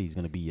 Like he said, he's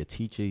going to be your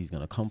teacher. He's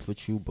going to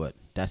comfort you. But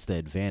that's the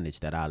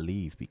advantage that I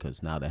leave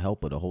because now the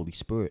helper, the Holy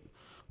Spirit,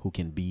 who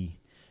can be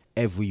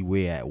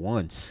everywhere at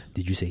once.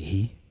 Did you say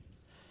he?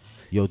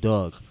 Yo,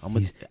 dog.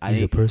 He's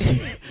a person.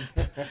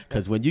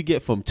 Because when you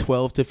get from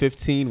 12 to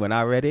 15, when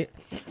I read it,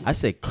 I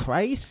said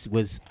Christ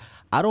was,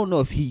 I don't know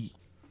if he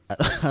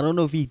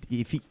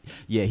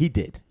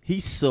did. He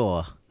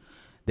saw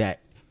that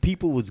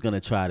people was going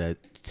to try to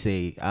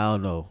say, I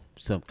don't know,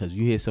 because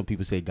you hear some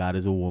people say God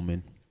is a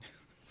woman.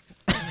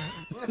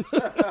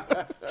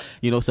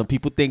 Some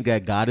people think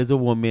that God is a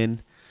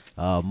woman,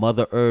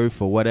 Mother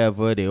Earth or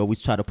whatever. They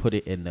always try to put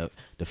it in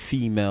the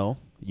female,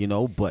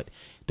 but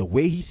the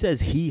way he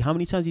says how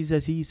many times he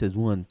says he says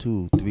 1,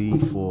 2, 3,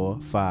 4,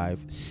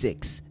 5,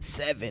 6,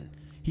 7.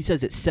 He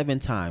says it 7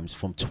 times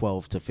from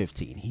 12 to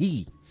 15.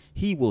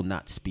 He will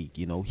not speak,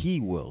 he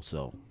will.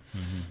 So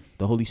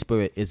the Holy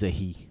Spirit is a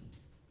he.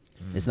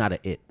 It's not a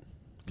it.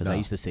 Because I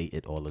used to say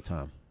it all the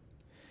time.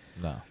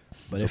 No.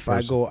 But So if I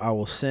person- go, I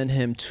will send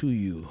him to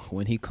you.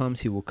 When he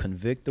comes, he will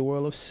convict the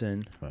world of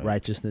sin, Right.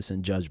 righteousness,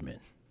 and judgment.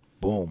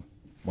 Boom.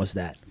 What's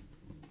that?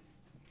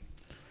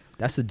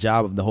 That's the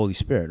job of the Holy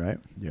Spirit, right?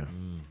 Yeah.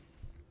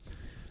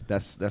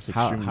 That's How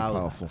extremely how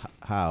powerful.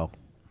 how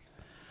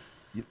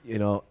You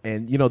know,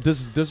 and you know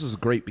this is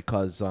great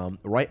because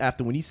right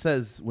after when he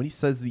says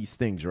these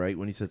things, right,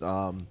 when he says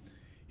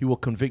he will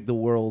convict the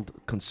world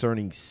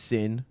concerning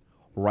sin,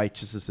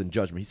 righteousness, and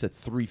judgment, he said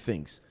three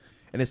things,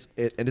 and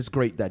it's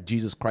great that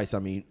Jesus Christ,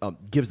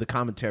 gives the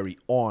commentary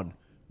on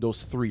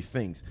those three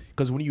things,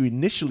 because when you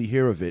initially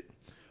hear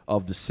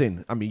of the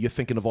sin, you're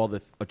thinking of all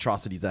the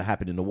atrocities that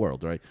happen in the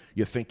world, right?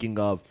 You're thinking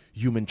of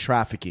human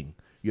trafficking,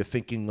 you're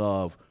thinking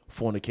of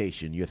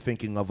fornication, you're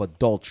thinking of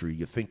adultery,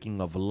 you're thinking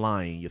of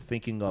lying, you're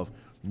thinking of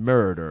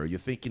murder, you're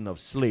thinking of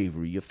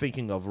slavery, you're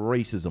thinking of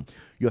racism,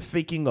 you're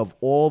thinking of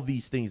all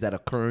these things that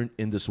occur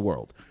in this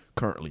world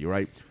currently,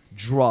 right?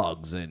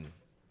 Drugs and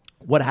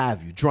what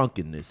have you,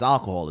 drunkenness,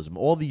 alcoholism,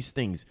 all these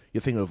things.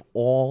 You're thinking of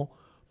all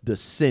the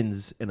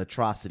sins and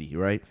atrocity,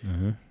 right?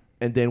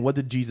 And then what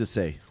did Jesus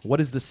say? What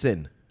is the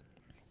sin?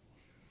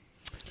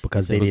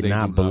 Because they did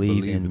not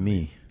believe in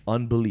me.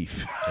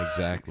 Unbelief.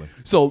 Exactly.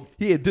 So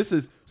here, this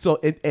is so,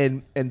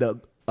 and the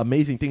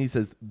amazing thing, he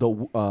says,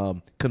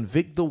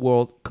 convict the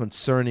world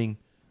concerning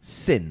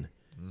sin,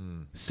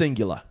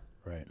 singular.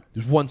 Right.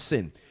 There's one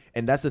sin,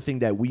 and that's the thing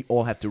that we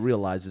all have to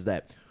realize is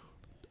that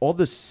all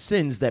the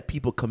sins that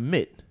people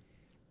commit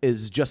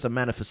is just a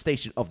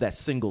manifestation of that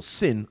single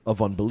sin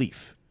of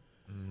unbelief.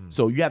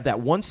 So you have that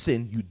one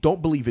sin, you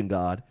don't believe in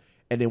God,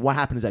 and then what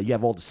happens is that you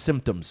have all the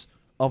symptoms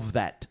of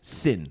that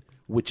sin,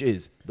 which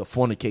is the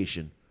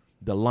fornication,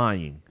 the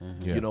lying,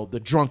 Yeah. the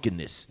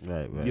drunkenness,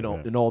 Right,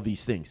 right. and all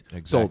these things.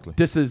 Exactly.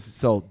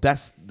 So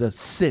that's the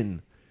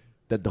sin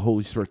that the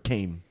Holy Spirit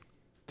came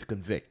to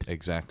convict.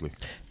 Exactly.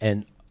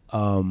 And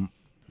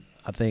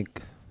I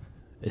think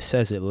it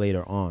says it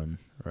later on,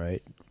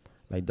 right?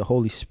 Like the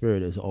Holy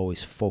Spirit is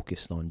always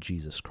focused on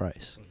Jesus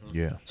Christ.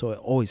 Yeah. So it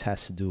always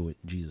has to do with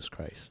Jesus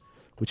Christ,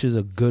 which is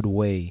a good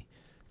way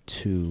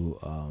to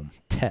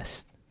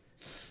test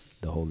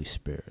the Holy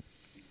Spirit.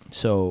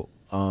 So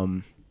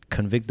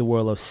convict the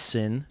world of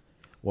sin.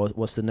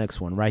 What's the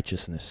next one?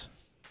 Righteousness.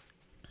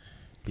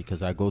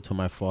 because I go to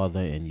my Father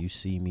and you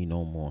see me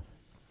no more.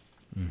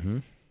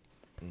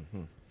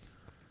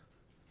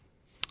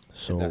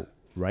 So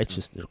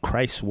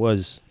Christ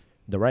was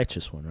the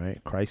righteous one,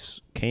 right?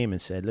 Christ came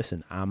and said,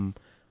 "Listen, I'm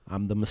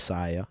the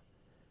Messiah.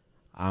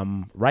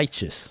 I'm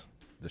righteous."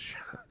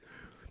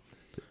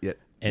 Yeah.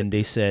 And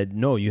they said,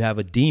 "No, you have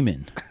a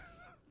demon."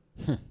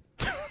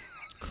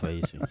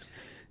 Crazy.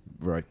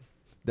 Right.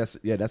 That's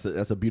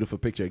a beautiful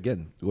picture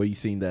again, where you're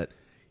seeing that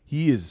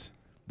he is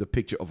the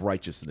picture of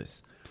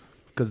righteousness.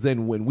 Because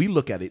then when we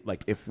look at it,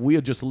 like if we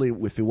are just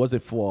if it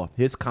wasn't for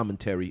his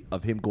commentary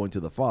of him going to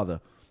the Father,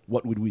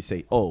 what would we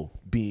say? Oh,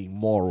 being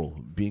moral,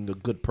 being a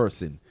good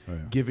person,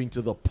 giving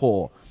to the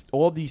poor.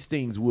 All these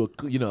things we'll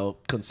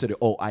consider.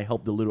 Oh, I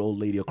helped the little old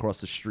lady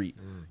across the street.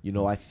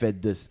 I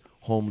fed this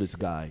homeless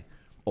guy.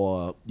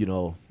 Or you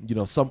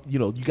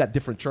got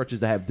different churches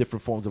that have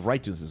different forms of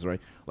righteousness,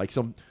 right?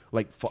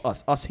 Like for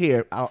us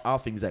here, our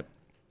things that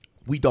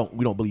we don't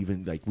believe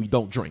in, like we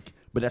don't drink,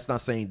 but that's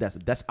not saying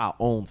that's our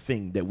own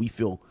thing that we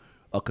feel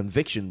a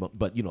conviction.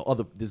 But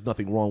there's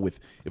nothing wrong with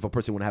if a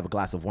person want to have a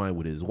glass of wine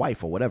with his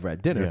wife or whatever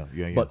at dinner.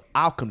 Yeah. But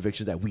our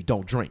conviction that we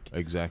don't drink.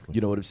 Exactly.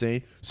 You know what I'm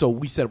saying? So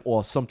we set up,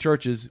 or some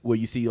churches where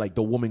you see like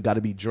the woman got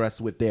to be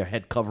dressed with their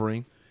head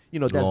covering.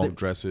 That's Long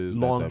dresses, that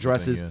long type of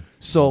dresses. thing, yeah.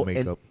 So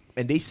Makeup.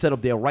 and they set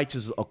up their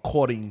righteousness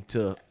according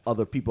to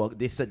other people.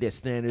 They set their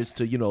standards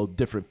to,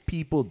 different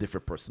people,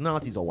 different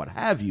personalities or what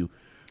have you.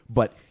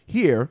 But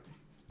here,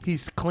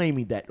 he's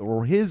claiming that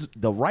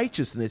the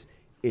righteousness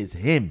is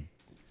him.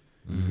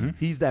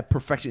 He's that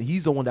perfection.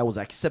 He's the one that was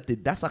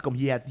accepted. That's how come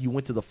he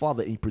went to the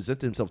Father and he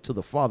presented himself to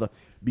the Father,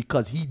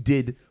 because he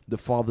did the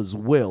Father's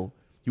will.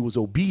 He was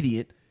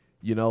obedient,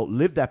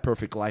 lived that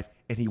perfect life,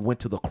 and he went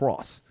to the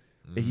cross.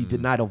 And he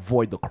did not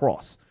avoid the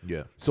cross.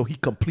 Yeah. So he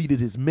completed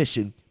his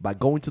mission by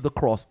going to the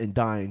cross and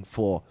dying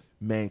for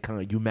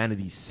mankind,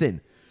 humanity's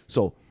sin.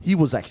 So he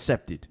was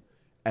accepted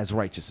as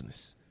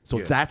righteousness. So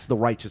Yeah. that's the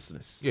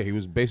righteousness. Yeah, he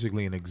was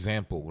basically an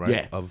example, right,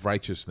 Yeah. of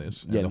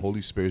righteousness. And Yeah. the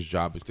Holy Spirit's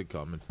job is to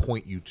come and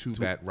point you to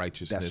that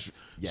righteousness,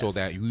 so yes.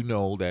 that you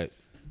know that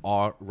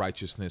our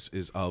righteousness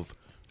is of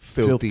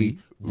filthy, Filthy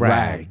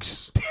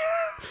rags.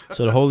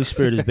 So the Holy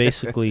Spirit is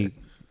basically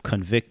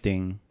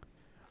convicting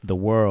the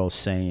world,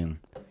 saying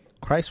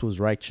Christ was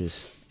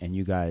righteous and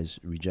you guys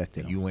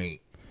rejected him. You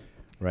ain't.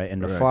 Right?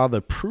 And the Right. Father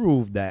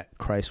proved that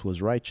Christ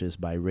was righteous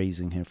by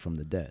raising him from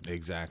the dead.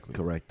 Exactly.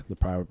 Correct.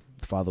 The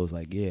Father was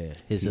like, yeah,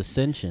 His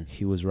ascension.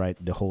 he was right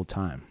the whole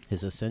time.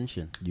 His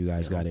ascension. You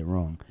guys got it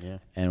wrong. Yeah.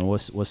 And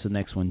what's the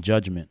next one?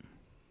 Judgment.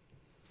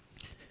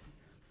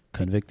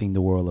 Convicting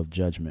the world of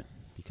judgment.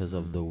 Because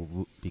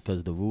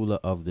the ruler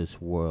of this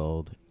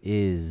world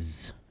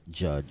is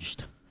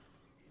judged.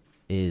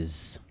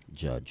 Is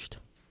judged.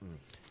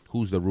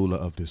 Who's the ruler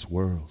of this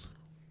world?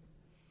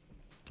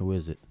 Who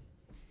is it?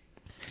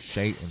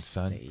 Satan,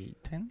 son.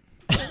 Satan.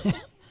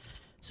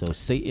 So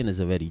Satan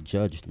is already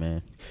judged,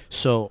 man.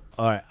 So,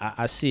 all right,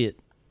 I see it.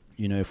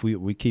 You know, if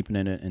we keeping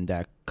it in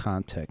that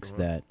context,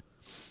 that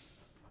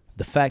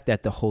the fact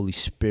that the Holy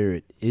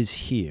Spirit is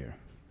here,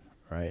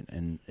 right,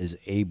 and is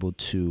able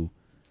to,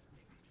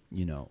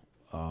 you know,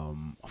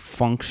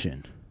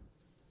 function,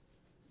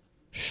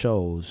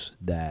 shows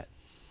that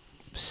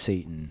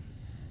Satan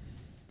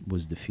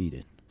was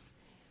defeated,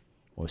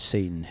 or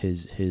Satan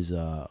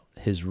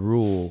his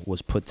rule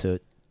was put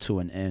to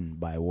an end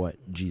by what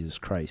Jesus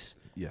Christ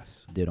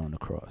Yes. did on the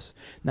cross.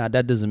 Now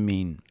that doesn't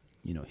mean,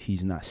 you know,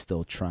 he's not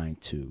still trying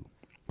to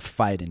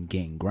fight and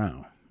gain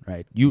ground,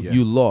 right? You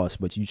lost,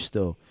 but you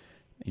still,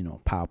 you know,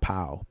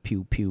 pow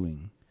pew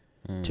pewing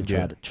to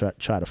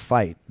try to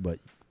fight, but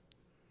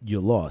you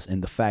lost.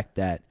 And the fact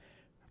that,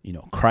 you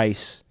know,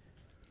 Christ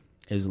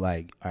is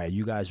like, all right,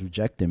 you guys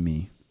rejected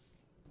me,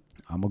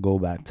 I'm gonna go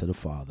back to the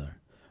Father,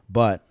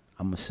 but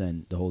I'm gonna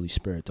send the Holy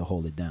Spirit to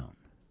hold it down.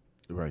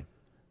 Right.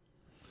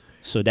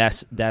 So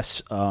that's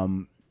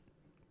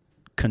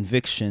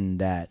conviction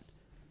that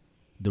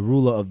the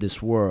ruler of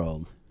this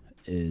world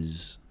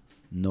is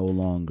no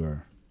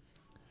longer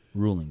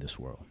ruling this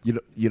world.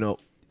 You know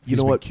He's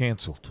been what?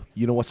 canceled.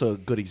 You know what's a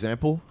good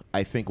example?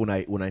 I think when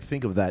I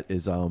think of that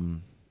is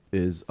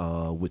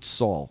with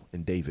Saul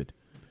and David.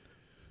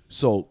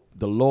 So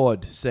the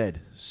Lord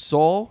said,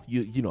 Saul,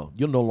 you know,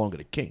 you're no longer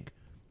the king.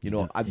 You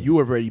know, you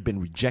have already been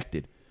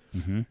rejected.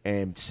 Mm-hmm.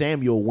 And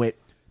Samuel went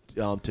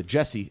to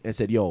Jesse and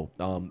said, yo,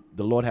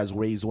 the Lord has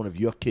raised one of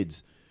your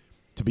kids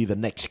to be the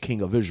next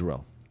king of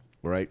Israel,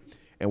 right?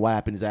 And what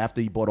happened is after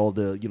he brought all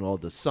the, you know,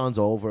 the sons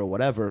over or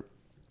whatever,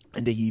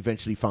 and then he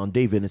eventually found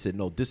David and said,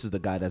 no, this is the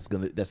guy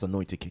that's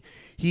anointed king.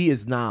 He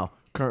is now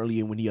currently,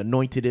 and when he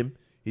anointed him,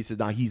 he said,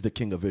 now he's the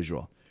king of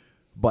Israel.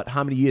 But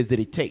how many years did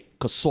it take?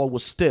 Because Saul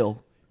was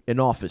still in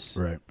office.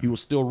 Right. He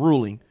was still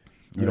ruling.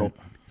 You know,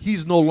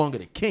 he's no longer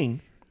the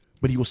king,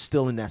 but he was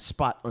still in that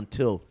spot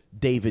until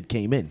David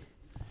came in.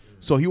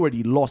 So he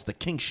already lost the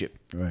kingship.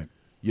 Right.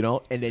 You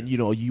know, and then, you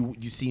know, you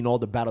seen all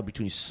the battle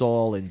between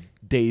Saul and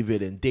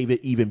David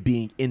even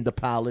being in the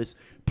palace,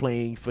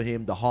 playing for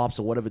him the harps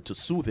or whatever to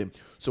soothe him.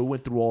 So we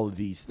went through all of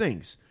these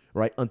things,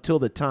 right? Until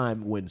the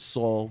time when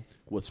Saul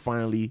was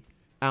finally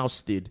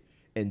ousted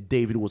and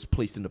David was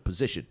placed in a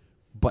position.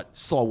 But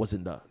Saul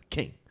wasn't the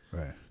king.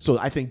 Right. So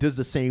I think this is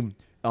the same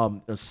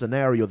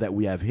scenario that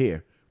we have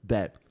here,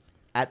 that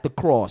at the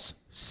cross,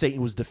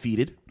 Satan was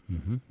defeated,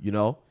 you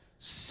know,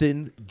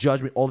 sin,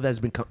 judgment, all of that has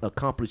been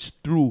accomplished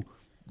through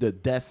the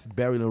death,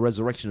 burial, and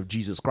resurrection of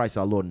Jesus Christ,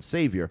 our Lord and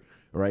Savior,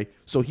 right?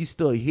 So he's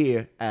still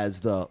here as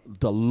the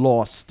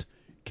lost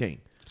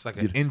king. It's like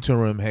an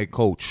interim head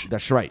coach.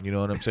 That's right. You know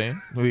what I'm saying?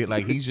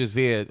 Like he's just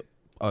there,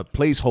 a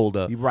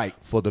placeholder, Right.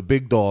 for the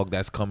big dog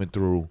that's coming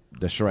through.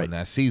 That's right. When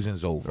that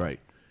season's over. Right.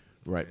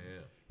 Right.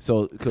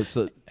 So, because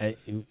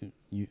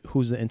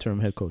Who's the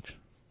interim head coach?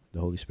 The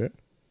Holy Spirit?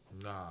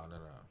 No.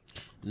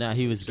 Now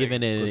he was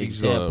giving it an 'cause he's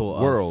the example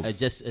world. of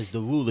just as the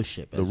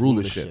rulership. The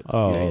rulership.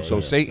 Oh, Yeah, so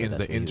okay. Satan's That's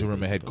the what he was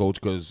interim head basically-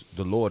 coach because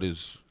the Lord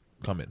is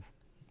coming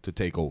to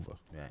take over.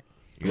 Right.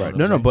 You know what I'm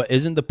No, saying? but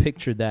isn't the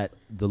picture that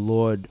the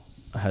Lord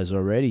has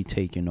already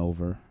taken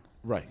over?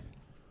 right.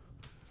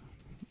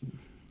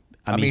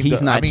 I mean,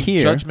 he's not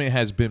here. Judgment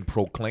has been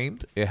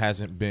proclaimed. It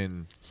hasn't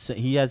been.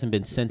 He hasn't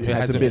been sentenced. It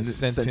hasn't been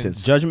sentenced.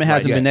 sentenced. Judgment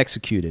hasn't Right, been yeah.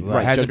 executed.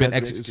 Right. It hasn't Judgment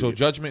been hasn't been so executed.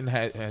 judgment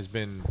has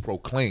been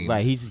proclaimed.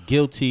 Right, he's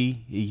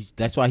guilty.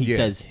 That's why he Yeah.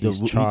 says He's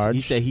he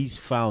charged. said he's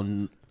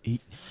found.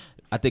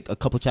 I think a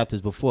couple chapters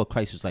before,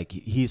 Christ was like,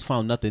 he's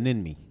found nothing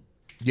in me.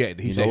 Yeah,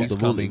 he You said know, he's the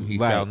coming. ruler- He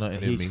right. found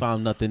nothing in He's me.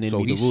 found nothing in So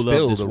me. he's The ruler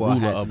still of this the world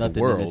ruler has of the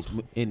nothing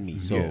world. in me.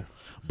 So, Yeah.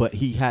 but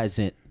he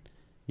hasn't.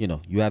 You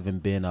know, you haven't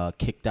been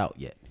kicked out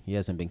yet. He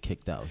hasn't been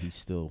kicked out. He's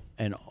still.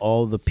 And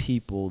all the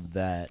people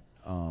that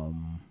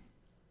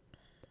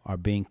are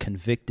being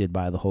convicted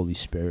by the Holy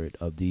Spirit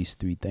of these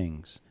three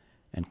things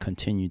and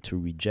continue to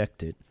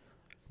reject it,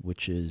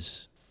 which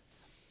is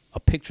a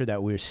picture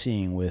that we're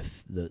seeing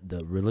with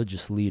the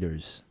religious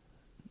leaders,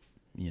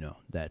 you know,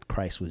 that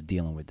Christ was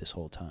dealing with this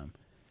whole time.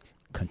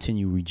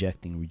 Continue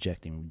rejecting.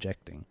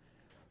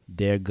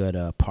 They're going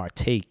to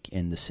partake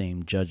in the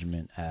same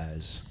judgment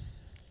as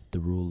the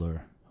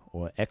ruler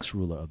or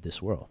ex-ruler of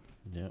this world.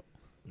 Yep.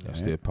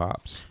 That's their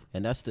pops.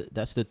 And that's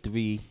the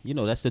three. You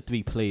know, that's the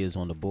three players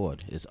on the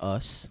board. It's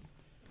us,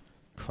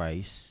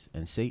 Christ,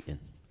 and Satan.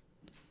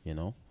 You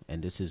know,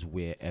 and this is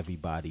where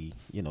everybody.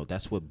 You know,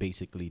 that's what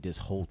basically this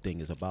whole thing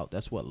is about.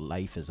 That's what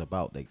life is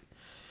about. Like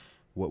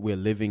what we're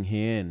living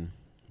here and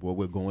what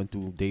we're going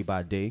through day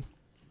by day.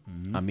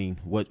 I mean,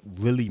 what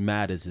really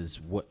matters is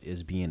what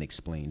is being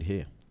explained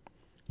here.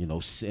 You know,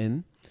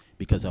 sin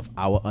because of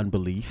our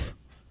unbelief.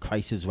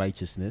 Christ's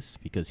righteousness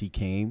because he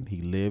came,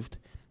 he lived,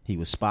 he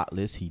was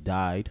spotless, he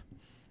died,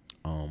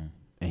 and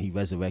he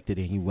resurrected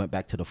and he went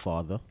back to the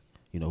Father.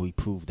 You know, he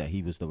proved that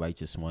he was the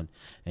righteous one.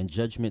 And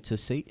judgment to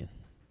Satan.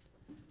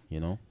 You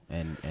know,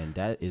 and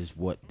that is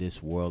what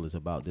this world is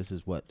about. This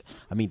is what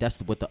that's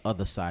what the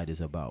other side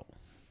is about.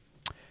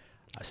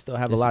 I still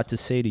have This a lot to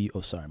say to you.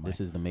 Oh, sorry, Mike.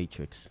 This is the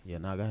Matrix. Yeah,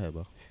 now go ahead,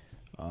 bro.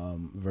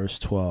 Verse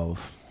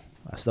 12.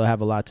 I still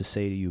have a lot to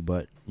say to you,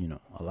 but you know,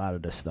 a lot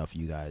of the stuff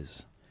you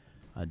guys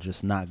are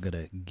just not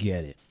gonna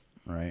get it,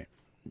 right?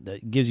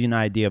 That gives you an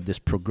idea of this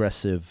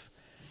progressive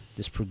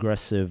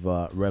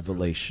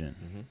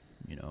revelation,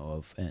 you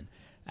know, and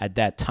at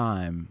that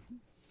time,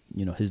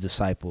 you know, his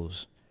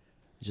disciples,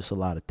 just a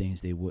lot of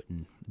things they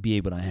wouldn't be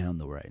able to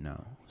handle right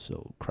now.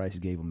 So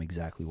Christ gave them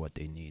exactly what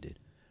they needed.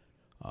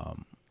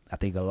 I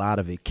think a lot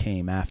of it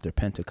came after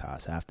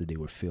Pentecost, after they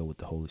were filled with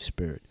the Holy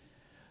Spirit,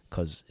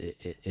 because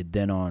it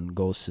then on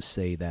goes to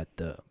say that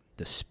the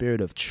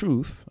Spirit of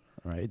truth,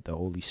 right, the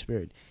Holy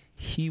Spirit,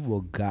 he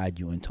will guide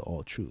you into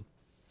all truth.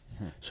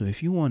 So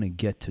if you want to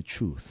get to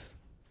truth,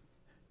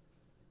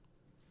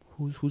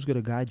 who's going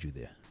to guide you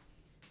there?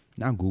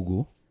 Not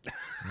Google.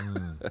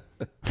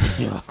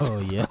 Oh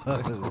yeah,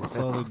 it's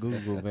all the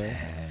Google, man.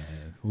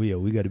 We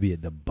got to be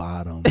at the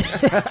bottom of The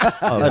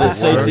the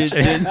search search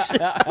engine.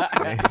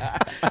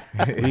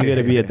 We got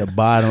to be at the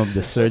bottom of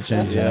the search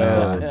engine.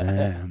 Yeah. Oh,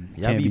 damn.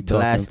 Y'all be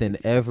blasting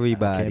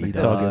everybody. Can't be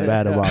dog. talking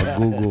bad about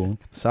Google.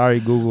 Sorry,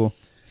 Google.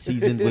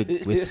 Seasoned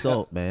with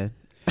salt, man.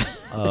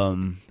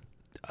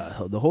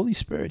 The Holy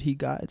Spirit, he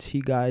guides.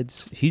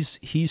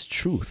 He's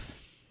truth,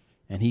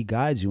 and he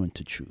guides you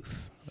into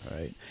truth. All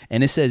right,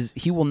 and it says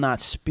he will not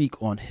speak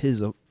on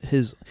his.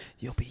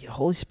 You'll be the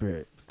Holy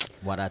Spirit.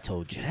 What I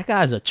told you. That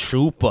guy's a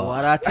trooper.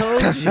 What I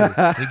told you.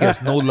 He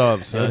gets no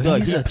love, son. Dog,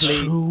 He's he a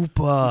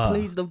trooper.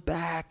 plays the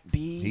back,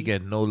 B. He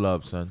get no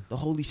love, son. The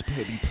Holy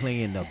Spirit be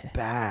playing the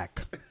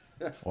back.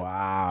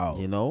 Wow.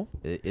 You know,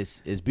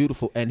 it's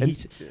beautiful. And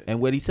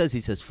what he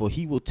says, for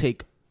he will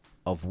take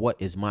of what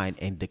is mine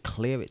and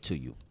declare it to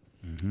you.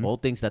 All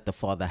things that the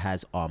Father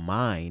has are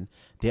mine.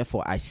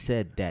 Therefore, I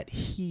said that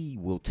he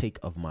will take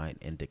of mine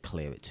and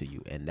declare it to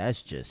you. And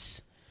that's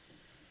just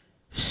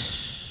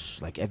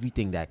like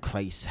everything that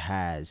Christ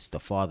has, the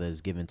Father has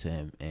given to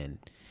him, and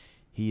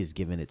he is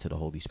giving it to the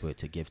Holy Spirit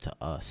to give to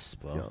us,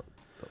 bro. Yo,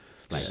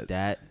 like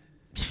that.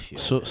 Yo,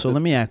 So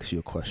let me ask you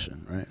a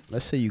question, right?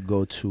 Let's say you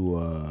go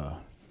to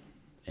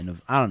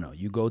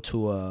you go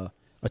to a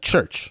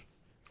church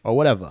or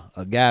whatever,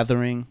 a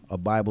gathering, a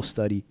Bible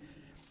study,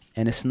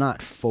 and it's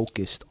not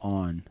focused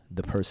on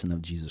the person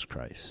of Jesus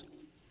Christ.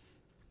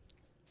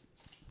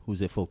 who's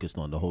it focused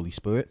on? The Holy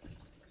Spirit?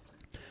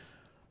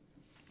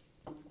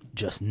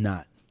 Just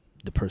not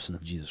the person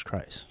of Jesus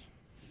Christ.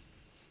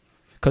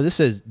 Because it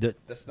says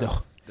That's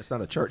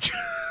not a church.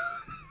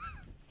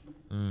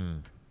 right?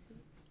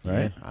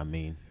 Yeah, I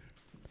mean,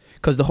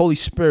 Because the Holy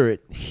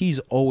Spirit, he's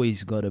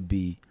always going to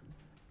be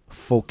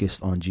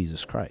focused on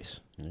Jesus Christ,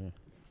 yeah,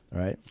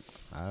 right?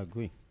 I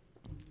agree.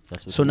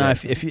 That's what So you now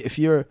got. if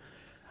you're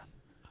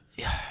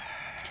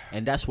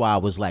And that's why I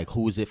was like,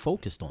 who is it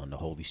focused on? The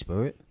Holy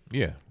Spirit?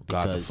 Yeah,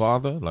 God the Because-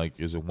 Father. Like,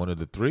 is it one of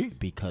the three?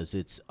 Because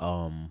it's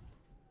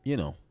you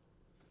know,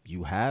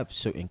 you have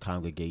certain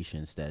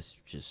congregations that's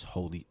just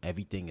holy.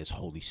 Everything is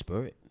Holy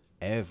Spirit.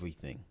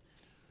 Everything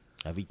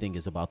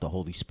is about the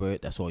Holy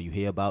Spirit. That's all you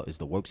hear about is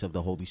the works of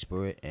the Holy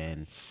Spirit.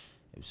 And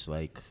it's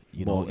like,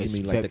 you know, You it's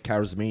mean like the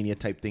charismania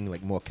type thing,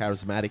 like more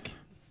charismatic?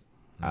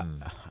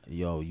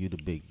 yo, you the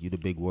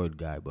big word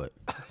guy, but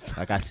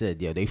like I said,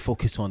 yeah, they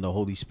focus on the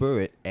Holy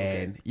Spirit,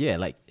 and yeah,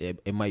 like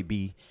it might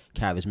be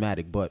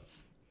charismatic, but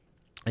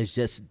it's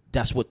just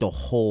that's what the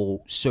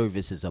whole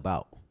service is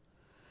about.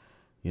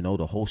 You know,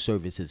 the whole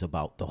service is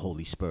about the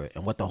Holy Spirit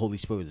and what the Holy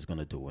Spirit is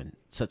gonna do, and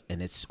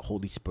it's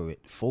Holy Spirit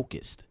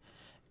focused,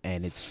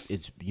 and it's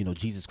you know,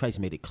 Jesus Christ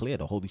made it clear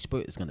the Holy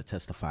Spirit is gonna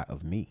testify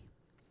of me.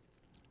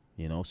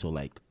 You know, so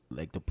like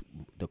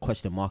the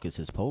question Marcus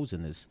is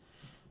posing is,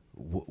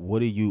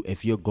 what are you,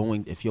 if you're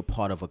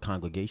part of a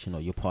congregation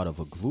or you're part of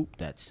a group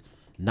that's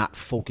not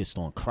focused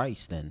on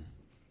Christ, then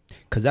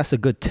because that's a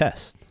good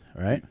test,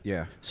 right?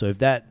 Yeah. So if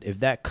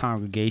that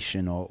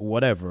congregation or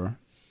whatever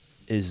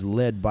is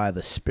led by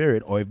the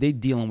Spirit, or if they're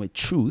dealing with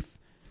truth,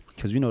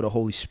 because we know the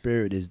Holy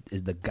Spirit is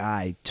the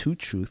guide to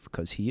truth,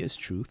 because he is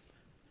truth,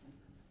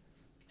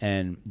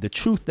 and the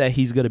truth that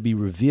he's going to be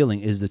revealing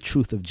is the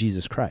truth of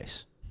Jesus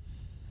Christ.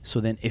 So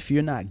then if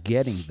you're not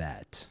getting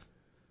that,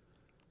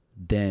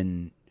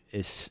 then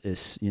it's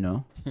you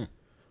know,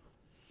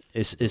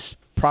 it's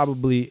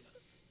probably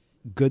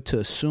good to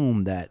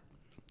assume that,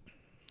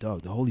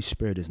 dog, the Holy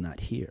Spirit is not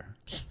here.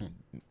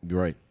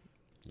 You're right.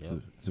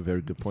 Yep. It's a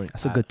very good point.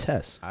 That's a good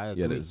test. I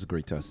agree. Yeah, that is a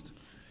great test.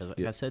 Like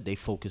yeah. I said, they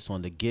focus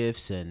on the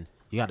gifts, and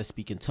you got to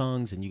speak in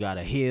tongues, and you got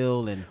to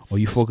heal, and Or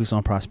you focus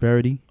on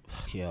prosperity,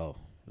 yo,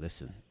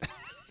 listen,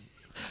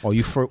 or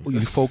you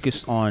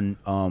focus on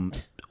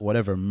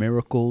whatever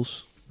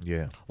miracles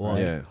Yeah. or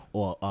Yeah.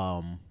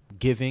 or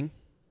giving,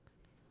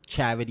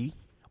 charity,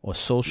 or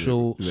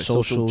social Yeah,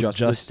 social social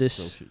justice.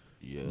 social,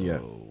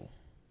 yo,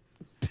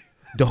 Yeah.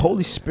 The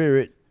Holy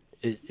Spirit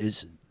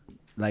is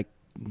like,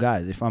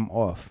 guys, if I'm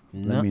off,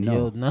 let me know.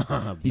 Yo,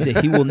 nah, He said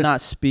he will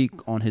not speak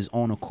on his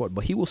own accord,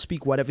 but he will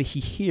speak whatever he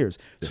hears.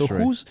 So That's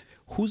right.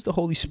 who's the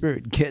Holy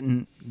Spirit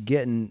getting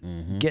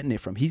it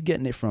from? He's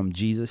getting it from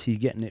Jesus. He's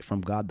getting it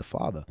from God the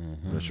Father.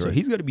 That's So right.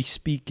 he's going to be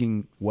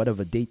speaking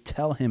whatever they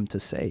tell him to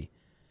say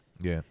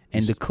Yeah.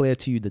 and declare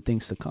to you the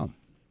things to come.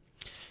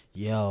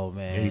 Yo,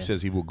 man. And he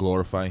says he will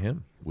glorify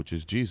him, which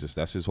is Jesus.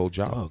 That's his whole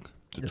job. Dog.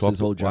 To That's talk his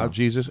whole about job.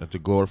 Jesus and to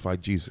glorify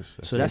Jesus.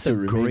 So that's to a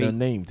remain great.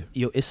 unnamed.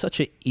 It's such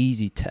an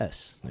easy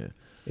test. Yeah.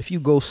 If you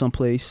go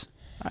someplace,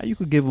 you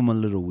could give them a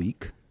little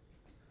week.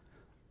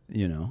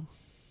 You know,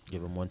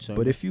 Give him one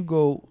sermon. but if you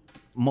go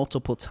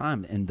multiple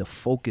times and the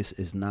focus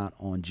is not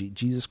on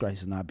Jesus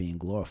Christ is not being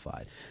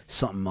glorified,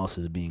 something else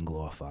is being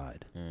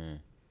glorified.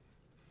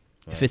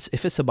 If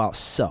it's about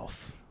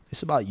self,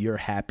 it's about your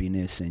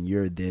happiness and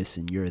you're this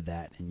and you're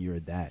that and you're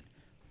that.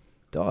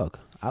 Dog,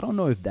 I don't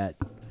know if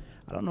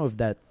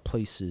that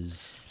place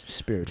is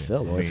spirit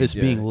filled or if it's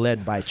Yeah. being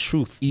led by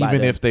truth. by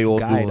Even the if they all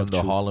guide doing of the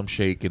truth. Harlem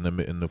Shake in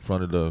the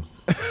front of the,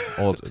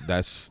 all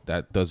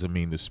that doesn't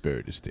mean the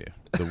spirit is there.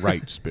 The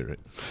right spirit.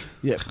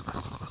 Yeah.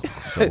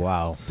 So,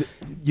 wow.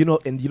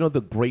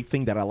 The great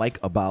thing that I like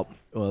about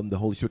the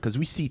Holy Spirit, because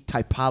we see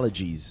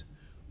typologies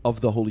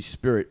of the Holy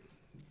Spirit,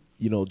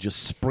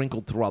 just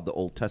sprinkled throughout the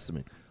Old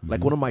Testament.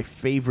 Like one of my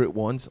favorite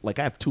ones, like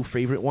I have two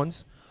favorite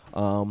ones,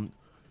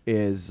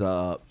 is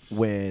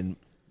when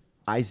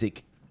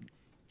Isaac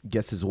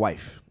gets his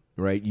wife.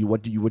 Right?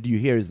 What do you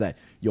hear is that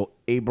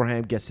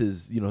Abraham gets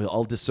his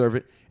eldest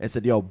servant and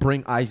said,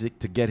 bring Isaac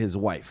to get his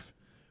wife.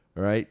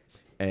 Right?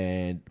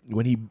 And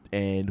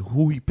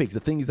who he picks. The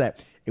thing is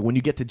that when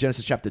you get to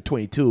Genesis chapter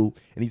 22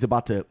 and he's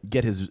about to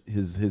get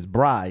his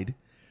bride,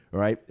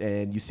 right?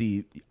 And you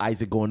see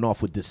Isaac going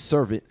off with this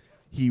servant,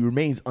 he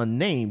remains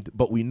unnamed,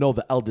 but we know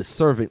the eldest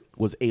servant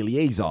was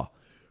Eliezer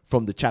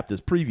from the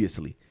chapters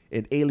previously.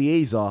 And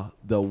Eliezer,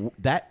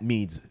 that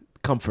means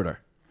comforter.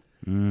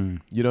 You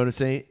know what I'm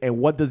saying? And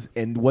what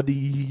he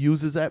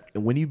uses that?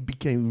 And when he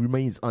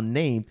remains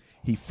unnamed,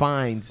 he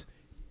finds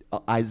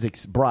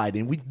Isaac's bride,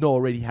 and we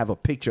already have a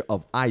picture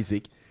of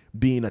Isaac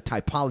being a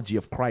typology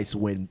of Christ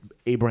when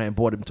Abraham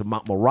brought him to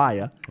Mount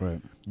Moriah.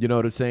 Right. You know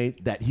what I'm saying?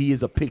 That he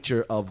is a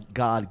picture of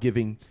God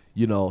giving,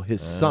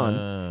 his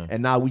son.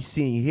 And now we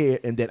seeing here,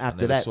 and then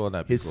after never that, saw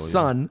that his before, yeah.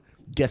 son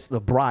gets the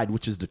bride,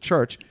 which is the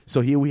church. So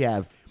here we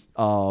have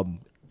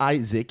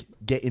Isaac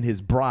getting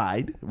his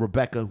bride,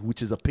 Rebecca,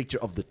 which is a picture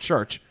of the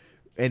church,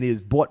 and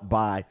is bought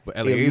by But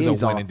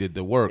Eliezer went and did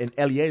the work. And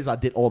Eliezer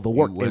did all the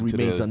work He went and to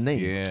remains the-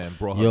 unnamed. Yeah, and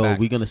brought her Yo, back.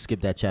 we're going to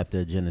skip that chapter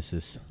of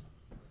Genesis.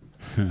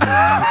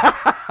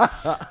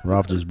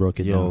 Ralph just broke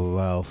it down. Yo,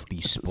 Ralph,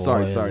 be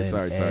spoiling. Sorry.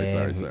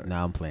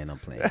 Nah, I'm playing.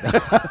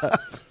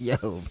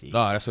 Yo, B.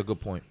 No, that's a good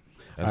point.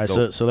 All right, That's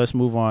so dope. so let's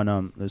move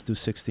on. Let's do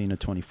 16 to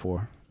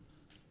 24.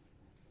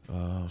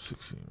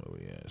 16. Oh,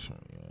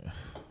 yeah.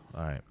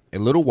 All right. A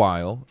little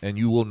while, and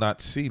you will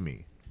not see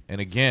me. And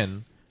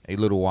again, a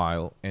little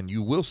while, and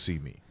you will see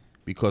me,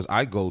 because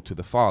I go to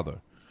the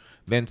Father.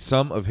 Then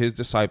some of his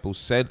disciples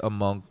said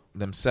among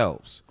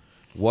themselves,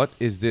 what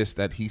is this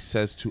that he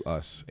says to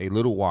us? A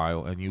little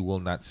while, and you will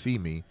not see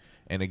me.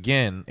 And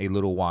again, a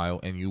little while,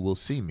 and you will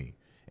see me.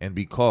 And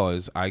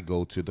because I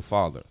go to the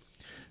Father.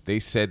 They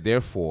said,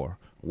 therefore,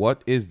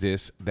 what is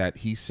this that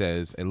he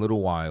says, a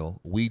little while?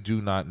 We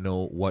do not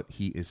know what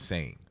he is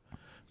saying.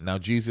 Now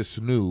Jesus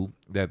knew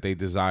that they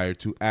desired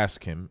to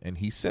ask him, and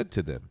he said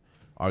to them,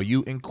 are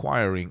you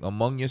inquiring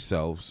among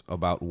yourselves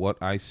about what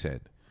I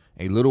said?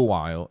 A little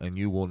while, and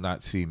you will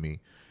not see me.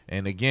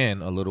 And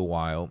again, a little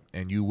while,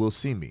 and you will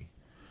see me.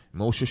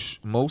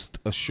 Most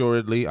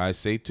assuredly, I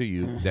say to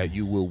you that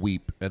you will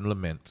weep and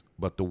lament,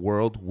 but the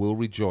world will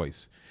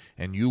rejoice,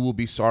 and you will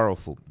be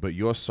sorrowful, but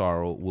your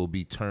sorrow will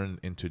be turned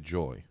into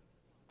joy.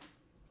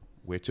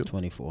 Where to?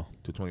 24.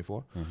 To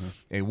 24?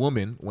 A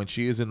woman, when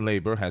she is in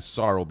labor, has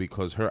sorrow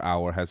because her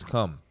hour has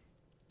come.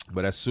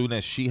 But as soon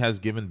as she has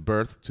given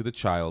birth to the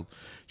child,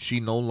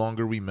 she no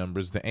longer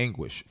remembers the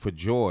anguish for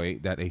joy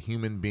that a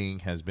human being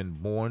has been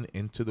born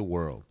into the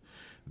world.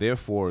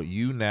 Therefore,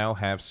 you now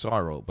have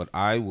sorrow, but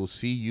I will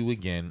see you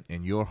again,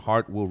 and your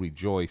heart will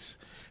rejoice,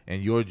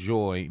 and your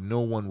joy no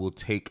one will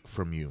take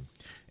from you.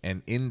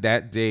 And in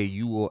that day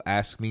you will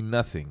ask me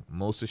nothing.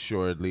 Most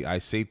assuredly, I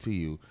say to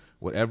you,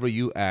 whatever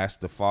you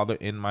ask the Father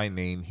in my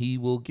name, he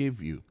will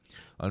give you.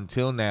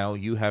 Until now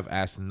you have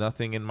asked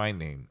nothing in my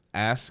name.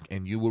 Ask,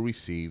 and you will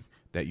receive,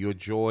 that your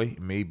joy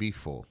may be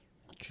full.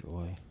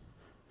 Joy.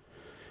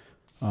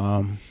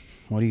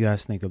 What do you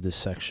guys think of this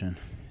section?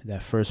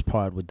 That first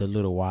part with the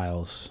little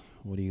whiles.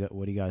 What do you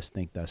guys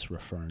think that's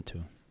referring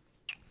to?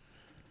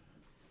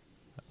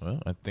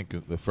 Well, I think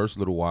the first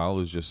little while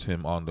is just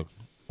him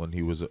when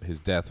he was his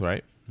death,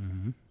 right?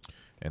 Mm-hmm.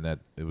 And that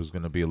it was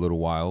going to be a little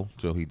while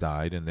till he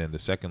died, and then the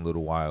second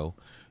little while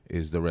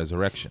is the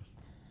resurrection.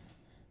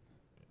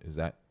 Is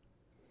that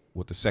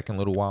what the second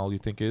little while you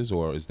think is,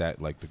 or is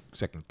that like the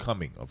second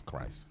coming of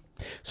Christ?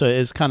 So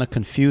it's kind of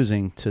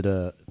confusing to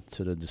the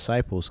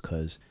disciples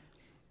because,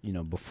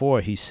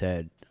 before he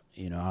said,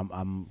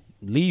 I'm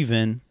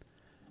leaving,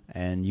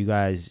 and you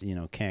guys,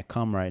 can't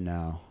come right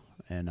now,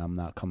 and I'm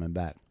not coming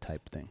back,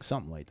 type thing,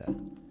 something like that.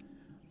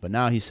 But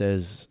now he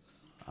says,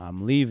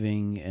 I'm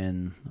leaving,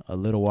 and a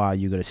little while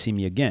you're gonna see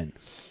me again.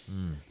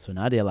 So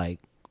now they're like,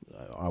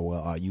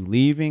 are you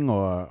leaving,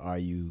 or are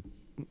you,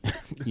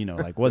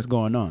 like what's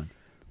going on?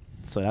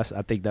 So I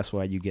think that's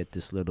why you get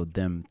this little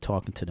them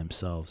talking to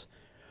themselves.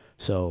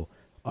 So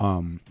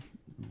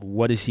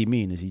what does he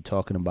mean? Is he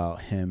talking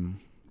about him,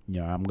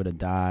 I'm going to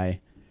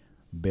die,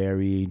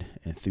 buried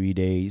in 3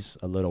 days,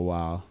 a little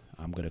while,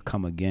 I'm going to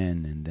come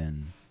again, and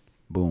then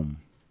boom?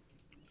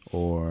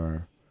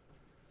 Or,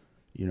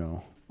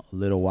 a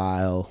little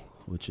while,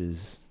 which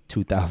is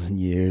 2,000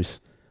 years,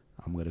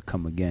 I'm going to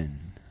come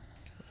again?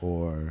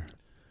 Or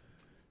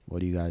what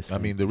do you guys think?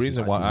 I mean, the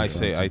reason why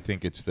I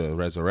think it's the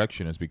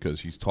resurrection is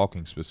because he's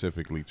talking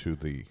specifically to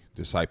the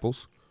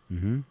disciples.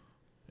 Mm-hmm.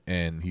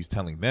 And he's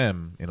telling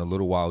them, in a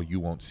little while, you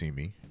won't see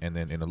me. And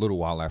then in a little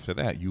while after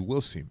that, you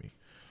will see me.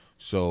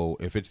 So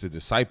if it's the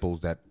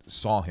disciples that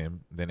saw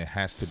him, then it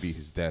has to be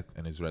his death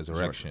and his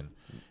resurrection,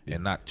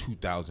 and not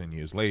 2,000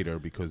 years later,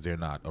 because they're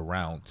not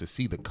around to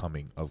see the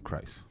coming of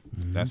Christ.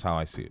 Mm-hmm. That's how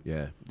I see it.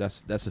 Yeah,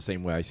 that's the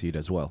same way I see it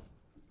as well.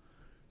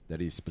 That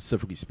he's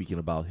specifically speaking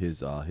about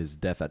his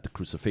death at the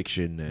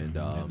crucifixion, and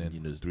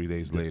then 3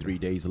 days the later. 3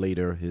 days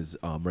later, his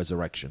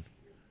resurrection.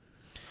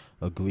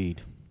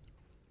 Agreed.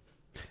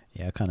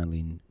 Yeah, I kind of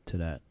lean to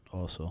that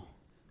also.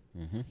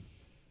 Mm-hmm.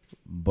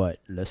 But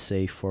let's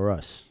say for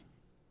us,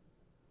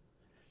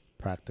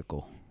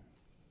 practical,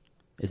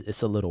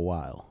 it's a little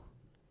while.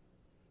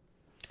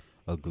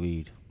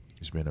 Agreed.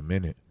 It's been a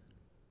minute.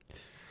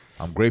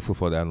 I'm grateful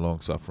for that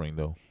long suffering,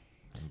 though.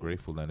 I'm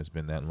grateful that it's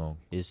been that long.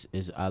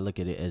 I look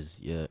at it as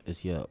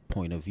your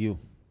point of view,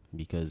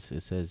 because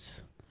it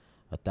says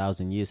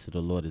 1,000 years to the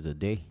Lord is a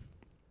day,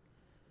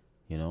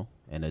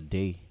 and a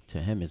day to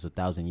him is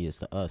 1,000 years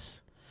to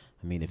us.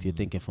 I mean, if you're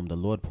thinking from the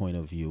Lord point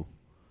of view,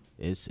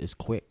 it's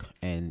quick.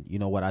 And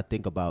what I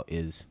think about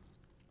is,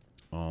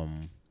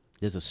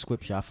 there's a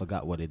scripture, I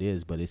forgot what it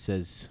is, but it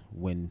says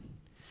when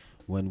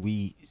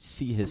we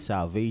see his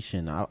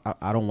salvation,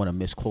 I don't want to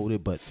misquote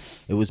it, but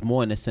it was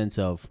more in the sense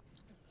of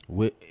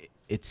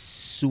it's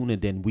sooner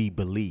than we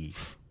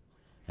believe.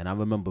 And I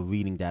remember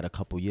reading that a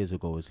couple years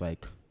ago. It's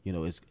like,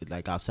 it's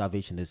like our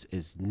salvation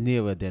is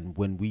nearer than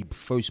when we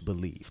first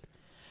believed.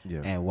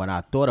 Yeah. And when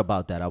I thought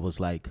about that, I was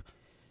like,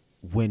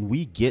 when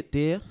we get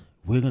there,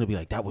 we're going to be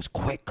like, that was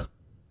quick.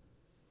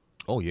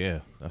 Oh, yeah.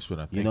 That's what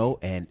I think.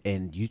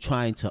 And you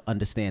trying to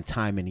understand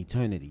time and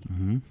eternity.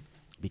 Mm-hmm.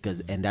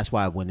 And that's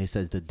why when it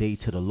says the day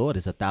to the Lord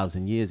is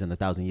 1,000 years, and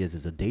 1,000 years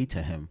is a day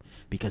to him,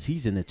 because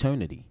he's in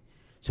eternity.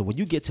 So when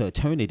you get to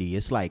eternity,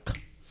 it's like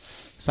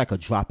a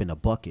drop in a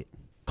bucket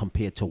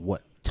compared to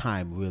what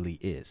time really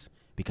is,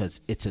 because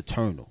it's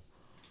eternal.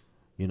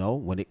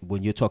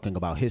 When you're talking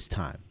about his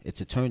time,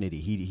 it's eternity.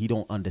 He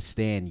don't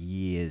understand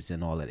years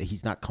and all that.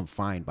 He's not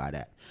confined by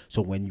that.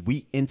 So when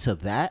we enter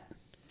that,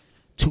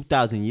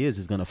 2,000 years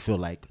is gonna feel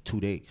like 2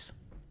 days.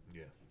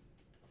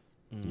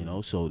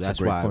 Yeah. So That's that's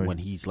a great why point. when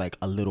he's like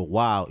a little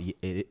while,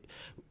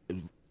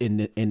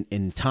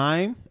 in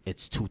time,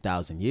 it's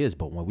 2,000 years.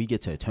 But when we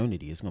get to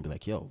eternity, it's gonna be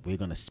like, yo, we're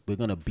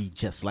gonna be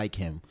just like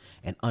him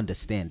and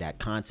understand that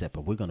concept,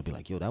 and we're gonna be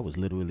like, yo, that was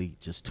literally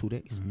just 2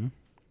 days. Mm-hmm.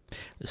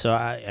 So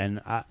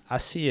I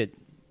see it,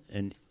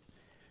 and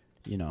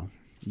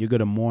you're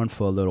gonna mourn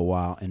for a little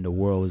while, and the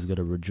world is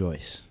gonna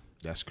rejoice.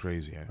 That's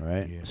crazy.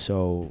 Right? Yeah.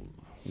 So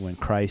when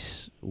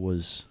Christ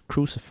was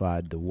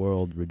crucified, the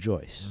world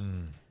rejoiced.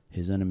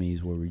 His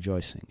enemies were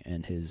rejoicing,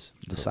 and his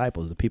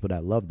disciples, the people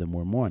that loved him,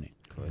 were mourning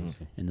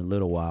in a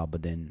little while.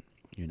 But then,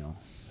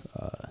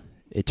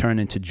 it turned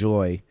into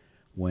joy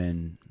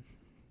when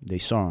they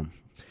saw him,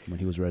 when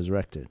he was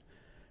resurrected.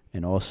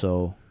 And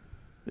also,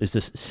 it's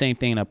the same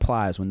thing that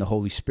applies when the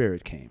Holy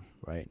Spirit came,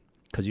 right?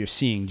 Because you're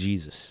seeing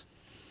Jesus,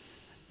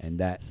 and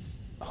that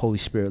Holy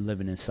Spirit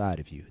living inside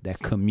of you, that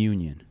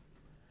communion.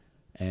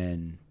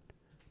 And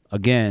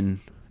again,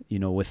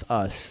 with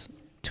us,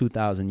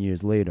 2,000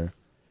 years later,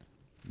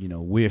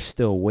 we're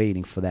still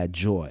waiting for that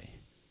joy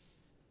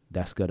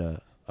that's going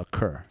to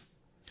occur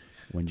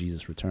when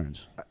Jesus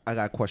returns. I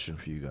got a question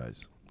for you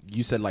guys.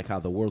 You said like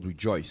how the world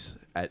rejoiced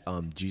at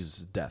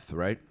Jesus' death,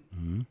 right?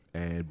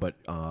 Mm-hmm. But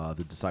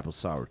the disciples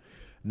sorrowed.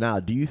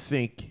 Now, do you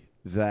think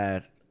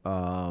that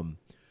the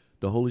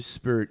Holy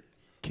Spirit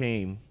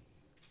came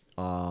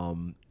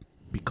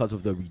because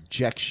of the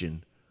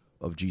rejection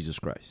of Jesus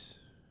Christ?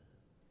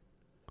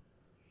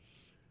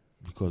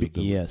 Because of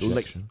the Yes.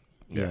 rejection.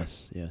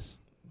 Yes.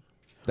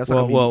 That's Well,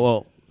 what I mean.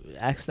 well,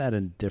 ask that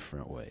in a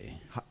different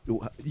way.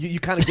 You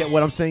kind of get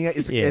what I'm saying.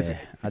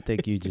 I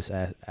think you just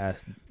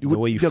asked the You-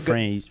 way you go-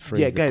 phrase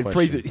yeah, the go ahead,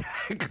 phrase question.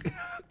 it.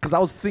 Because I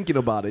was thinking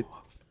about it.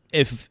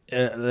 If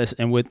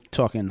and we're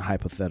talking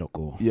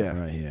hypothetical, Yeah.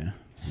 right here.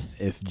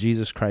 If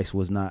Jesus Christ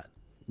was not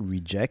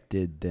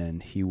rejected, then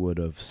he would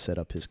have set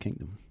up his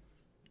kingdom.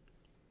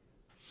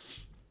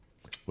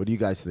 What do you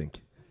guys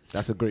think?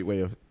 That's a great way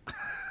of.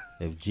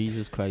 If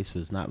Jesus Christ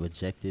was not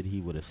rejected,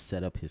 he would have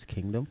set up his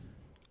kingdom.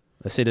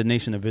 Let's say the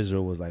nation of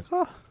Israel was like,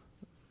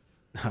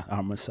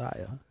 our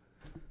Messiah.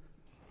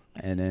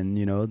 And then,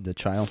 the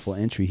triumphal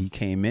entry, he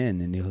came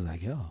in and he was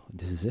like, yo,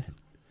 this is it.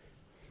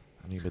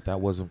 I mean, but that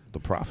wasn't the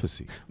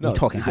prophecy. We're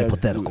talking you gotta do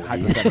hypothetical.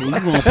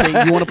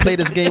 hypothetical. You want to play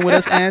this game with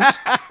us, Ange?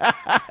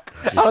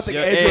 don't think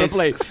Edge will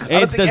play. I don't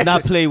Edge think does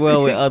not play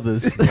well with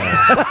others.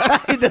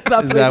 He does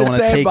not This play guy the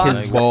want to take sandbox.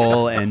 his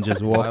ball and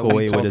just walk Why are we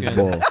away with his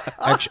talking- ball.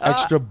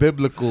 Extra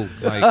biblical.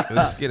 Like,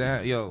 let's get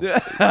out. Yo.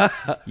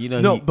 You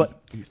know, No,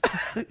 but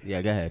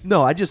yeah, go ahead.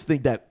 no, I just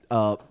think that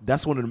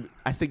that's one of the.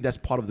 I think that's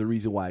part of the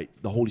reason why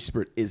the Holy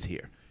Spirit is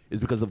here, is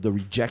because of the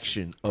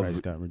rejection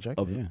Christ got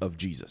rejected, yeah. of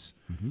Jesus.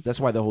 That's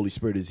why the Holy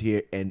Spirit is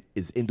here and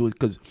is into it.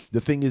 Because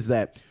the thing is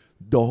that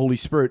the Holy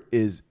Spirit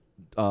is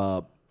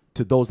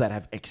to those that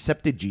have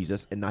accepted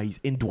Jesus, and now He's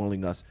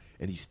indwelling us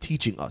and He's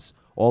teaching us.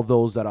 All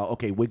those that are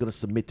okay, we're going to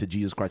submit to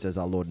Jesus Christ as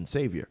our Lord and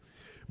Savior.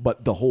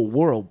 But the whole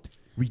world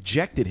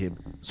rejected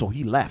Him, so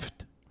He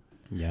left.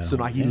 Yeah. So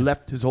now He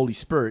left His Holy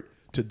Spirit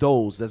to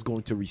those that's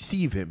going to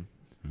receive Him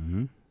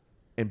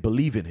and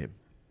believe in Him.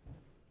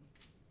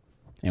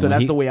 And So when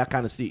that's he- the way I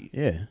kind of see it.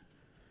 Yeah.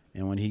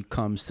 And when he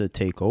comes to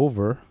take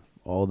over,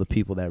 all the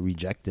people that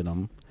rejected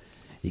him,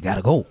 you got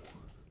to go.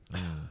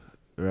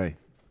 Right.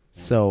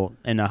 So,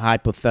 in a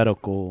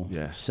hypothetical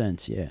Yeah.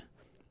 sense, yeah.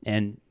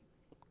 And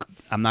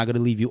I'm not going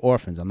to leave you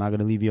orphans. I'm not going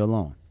to leave you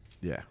alone.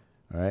 Yeah.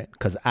 All right?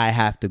 Because I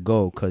have to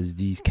go because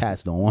these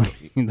cats don't want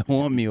me, don't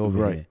want me over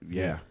Right. here.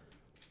 Yeah.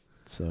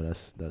 So,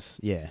 that's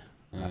yeah.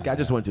 I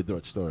just wanted to throw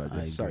a story out I there.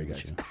 agree Sorry,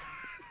 with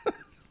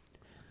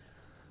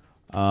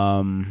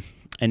guys.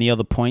 Any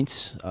other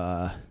points?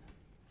 Women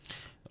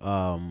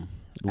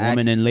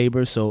in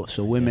labor. So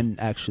women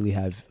actually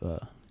have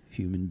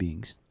human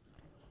beings.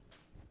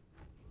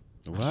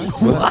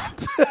 What?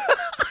 What?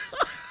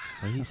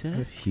 What he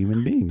said?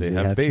 Human beings. They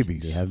have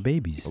babies. They have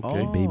babies.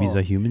 Okay. Babies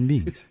are human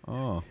beings,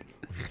 Oh,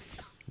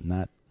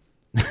 not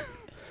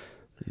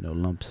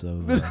lumps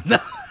of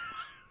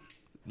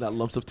Not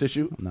lumps of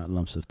tissue. not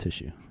lumps of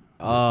tissue.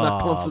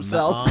 Not clumps of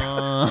cells.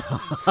 Yeah,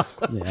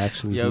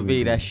 actually. Yo, human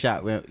B, that beings.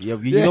 shot.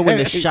 You know when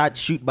the shot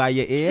shoot by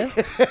your ear,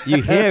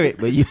 you hear it,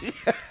 but you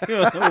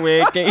don't know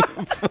where it came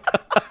from.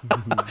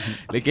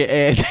 Look at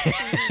Ed.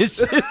 It's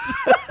just-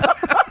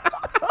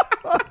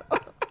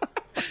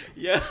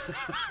 yeah.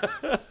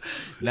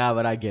 Nah,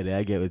 but I get it.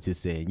 I get what you're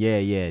saying.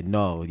 Yeah.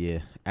 No, yeah.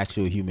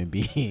 Actual human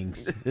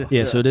beings.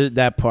 Yeah, so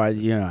that part,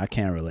 I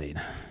can't relate.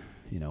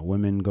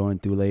 Women going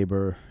through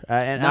labor.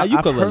 And Now, you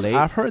I've can heard- relate.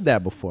 I've heard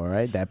that before,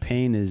 right? That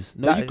pain is.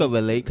 No, you can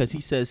relate because he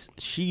says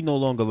she no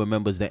longer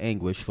remembers the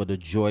anguish for the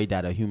joy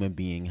that a human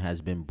being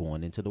has been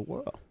born into the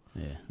world.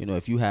 Yeah.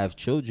 If you have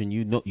children,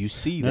 you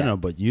see that. No,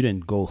 but you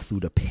didn't go through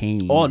the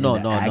pain. Oh and no,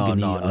 the no,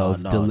 agony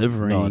of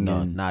delivering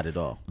no, and not at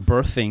all.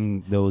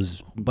 birthing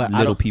those But I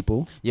little don't-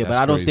 people. Yeah, but That's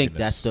I don't think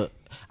craziness. that's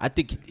I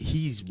think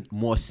he's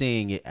more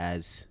saying it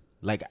as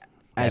like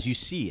as you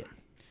see it.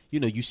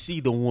 You see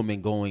the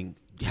woman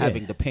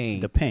having Yeah, the pain.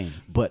 the pain.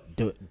 But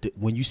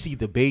when you see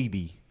the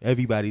baby,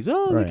 everybody's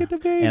look Right. at the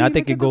baby. And I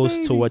think look it at the goes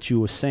to baby." what you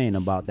were saying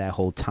about that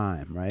whole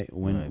time, right?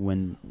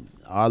 When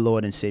our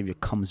Lord and Savior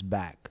comes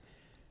back,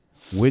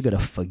 we're gonna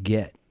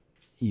forget,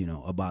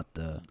 about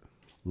the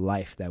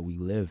life that we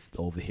lived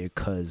over here,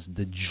 because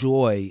the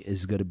joy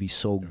is gonna be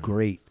so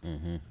great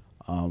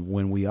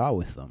when we are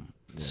with them.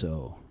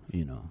 So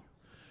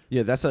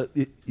Yeah, that's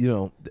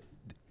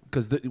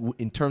because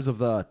in terms of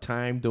the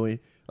time doing,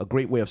 a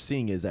great way of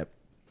seeing is that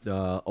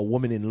a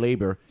woman in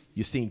labor,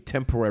 you're seeing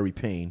temporary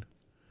pain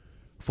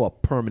for a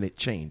permanent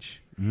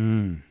change.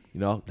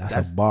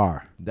 that's a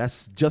bar.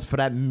 That's just for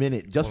that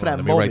minute, just for Hold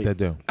that on, let me moment. write that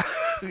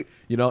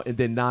down. And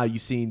then now you're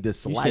seeing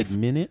this You life. said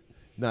minute.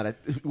 Not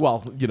that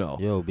well,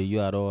 Yo, but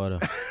you out of order.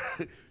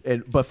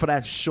 but for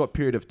that short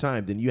period of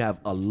time, then you have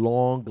a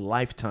long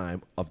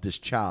lifetime of this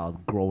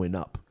child growing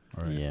up.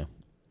 Yeah.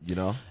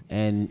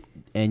 And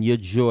And your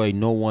joy,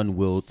 no one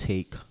will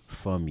take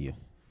from you.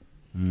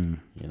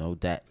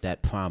 That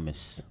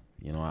promise.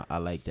 I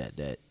like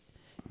that.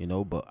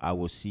 But I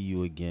will see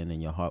you again,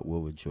 and your heart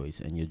will rejoice,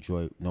 and your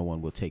joy, no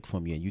one will take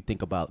from you. And you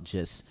think about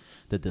just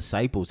the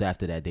disciples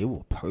after that; they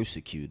were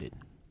persecuted,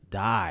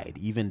 died,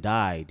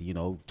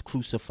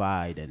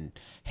 crucified, and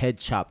head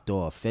chopped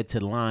off, fed to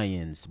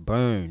lions,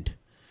 burned.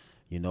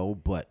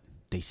 But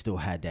they still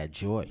had that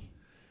joy.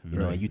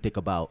 And you think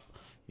about.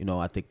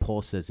 I think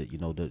Paul says it,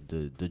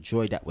 the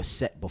joy that was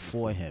set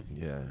before him.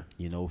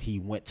 yeah. He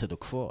went to the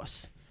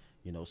cross.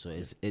 So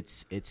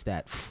it's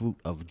that fruit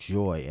of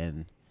joy,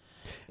 and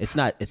it's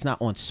not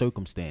on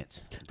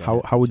circumstance.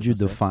 How would you What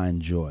say?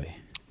 define joy?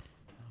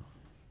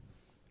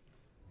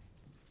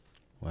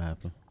 What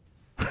happened?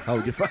 How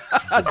would you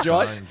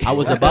joy? I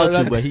was about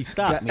to, but he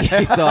stopped me.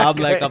 So I'm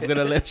like, I'm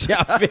gonna let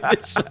y'all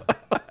finish.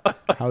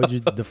 How would you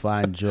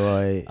define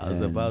joy? I was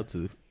and about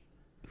to.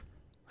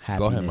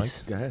 Go ahead,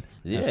 happiness? Go ahead.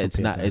 Yeah, As it's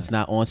compared not. to It's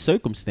not on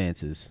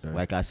circumstances.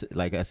 Right.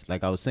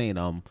 Like I was saying.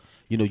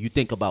 You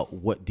think about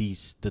what the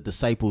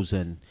disciples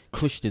and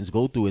Christians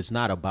go through. It's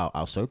not about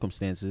our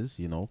circumstances.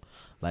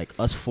 Like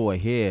us four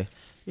here.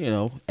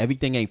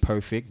 Everything ain't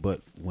perfect,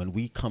 but when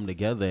we come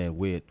together and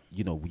we're,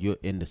 you're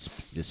in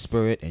the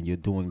spirit and you're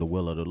doing the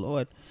will of the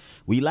Lord,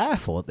 we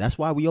laugh. That's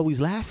why we always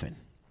laughing.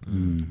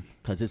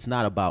 Because it's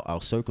not about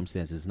our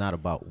circumstances. It's not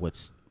about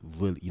what's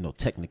really,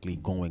 technically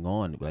going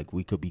on. Like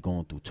we could be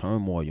going through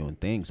turmoil and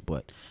things,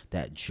 but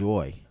that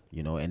joy,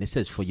 and it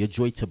says for your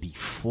joy to be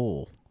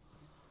full.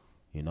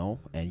 you know.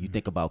 And you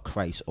think about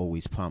Christ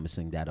always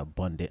promising that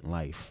abundant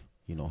life,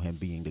 you know, him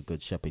being the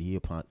good shepherd.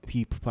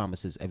 He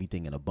promises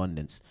everything in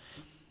abundance.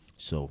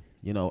 So,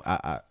 you know,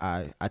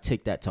 I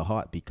take that to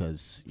heart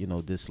because, you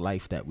know, this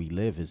life that we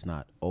live is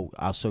not,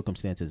 our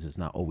circumstances is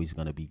not always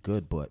going to be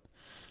good, but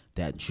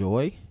that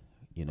joy,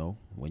 you know,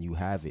 when you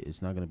have it,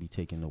 it's not going to be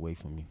taken away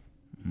from you.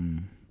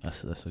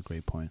 That's a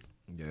great point.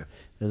 Yeah.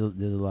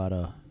 There's a lot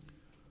of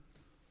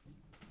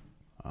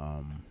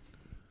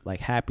like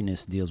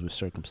happiness deals with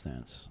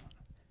circumstance,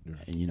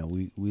 and you know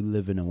we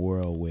live in a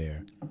world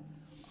where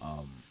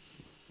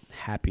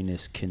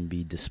happiness can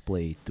be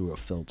displayed through a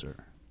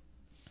filter,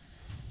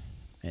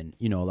 and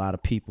you know a lot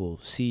of people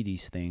see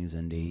these things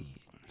and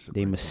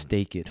they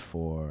mistake it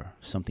for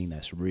something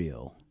that's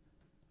real.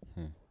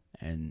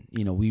 And,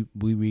 you know, we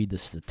read the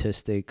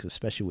statistics,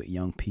 especially with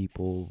young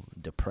people,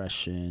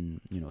 depression,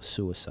 you know,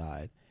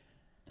 suicide.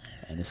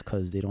 And it's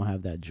because they don't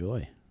have that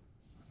joy,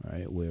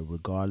 right? Where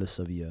regardless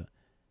of your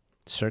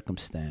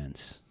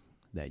circumstance,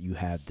 that you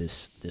have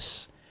this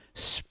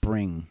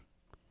spring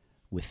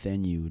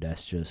within you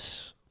that's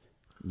just,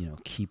 you know,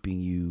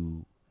 keeping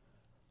you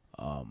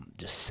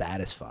just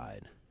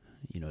satisfied.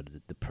 You know,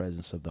 the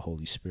presence of the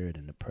Holy Spirit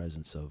and the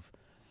presence of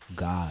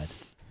God.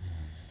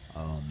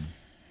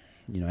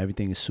 You know,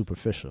 everything is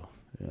superficial.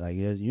 Like,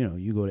 you know,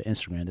 you go to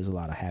Instagram, there's a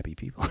lot of happy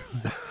people.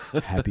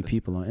 Happy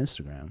people on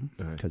Instagram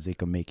because they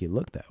can make it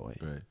look that way.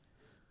 Right.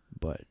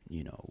 But,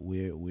 you know,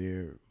 we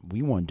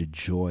want the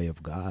joy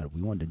of God.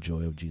 We want the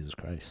joy of Jesus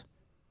Christ,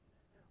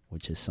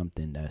 which is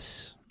something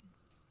that's,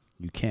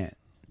 you can't,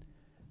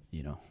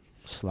 you know,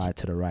 slide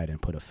to the right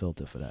and put a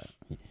filter for that.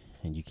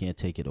 And you can't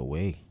take it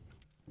away.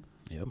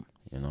 Yep.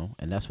 You know,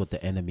 and that's what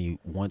the enemy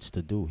wants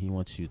to do. He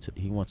wants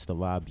to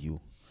rob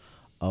you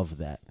of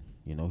that.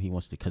 You know, he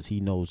wants to, because he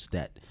knows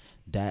that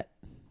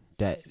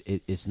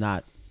it's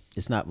not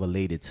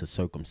related to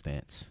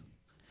circumstance.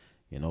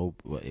 You know,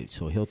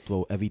 so he'll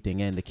throw everything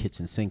in the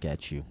kitchen sink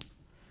at you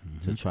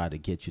to try to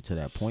get you to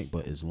that point.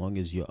 But as long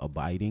as you're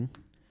abiding,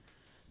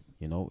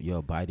 you know, you're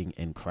abiding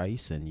in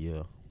Christ and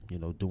you're, you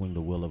know, doing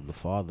the will of the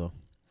Father,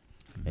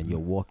 and you're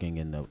walking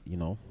in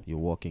you're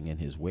walking in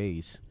His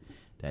ways,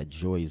 that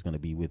joy is going to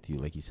be with you.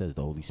 Like he says,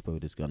 the Holy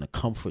Spirit is going to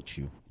comfort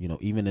you. You know,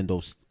 even in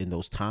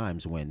those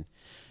times when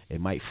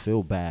it might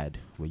feel bad,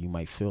 where you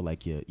might feel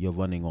like you're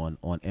running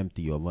on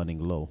empty or running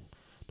low,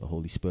 the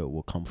Holy Spirit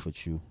will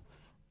comfort you.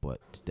 But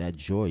that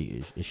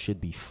joy it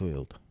should be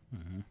filled.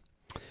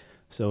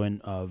 So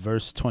in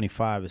verse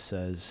 25 it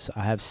says,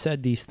 "I have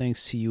said these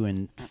things to you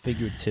in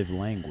figurative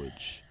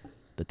language.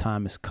 The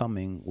time is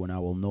coming when I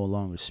will no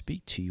longer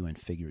speak to you in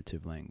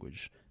figurative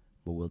language,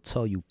 but will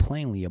tell you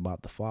plainly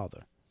about the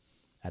Father.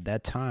 At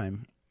that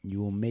time, you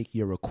will make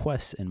your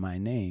requests in my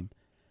name,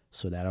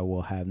 so that I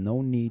will have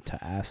no need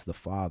to ask the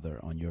Father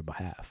on your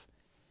behalf.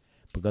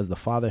 Because the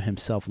Father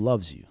himself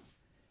loves you,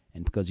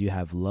 and because you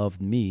have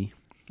loved me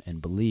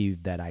and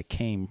believed that I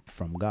came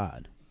from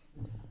God.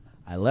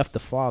 I left the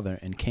Father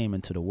and came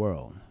into the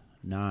world.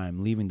 Now I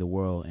am leaving the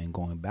world and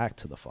going back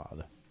to the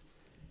Father."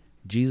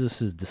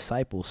 Jesus'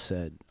 disciples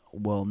said,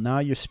 "Well, now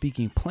you're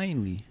speaking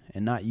plainly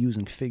and not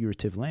using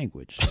figurative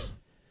language.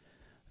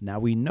 Now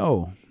we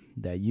know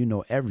that you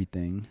know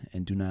everything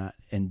and do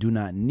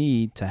not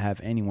need to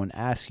have anyone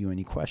ask you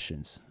any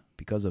questions.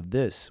 Because of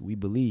this, we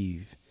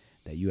believe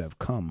that you have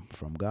come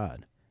from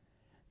God."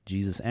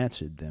 Jesus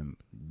answered them,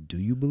 "Do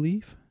you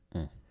believe?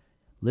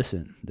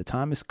 Listen, the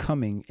time is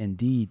coming,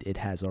 indeed it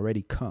has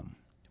already come,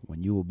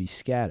 when you will be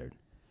scattered,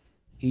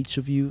 each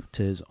of you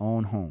to his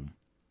own home,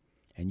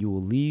 and you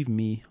will leave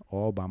me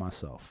all by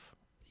myself.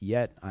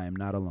 Yet I am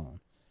not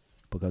alone,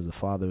 because the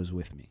Father is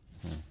with me.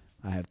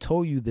 I have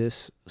told you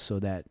this so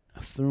that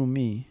through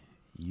me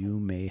you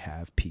may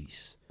have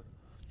peace.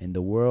 In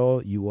the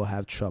world you will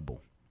have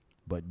trouble,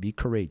 but be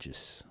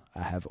courageous.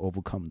 I have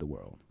overcome the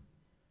world."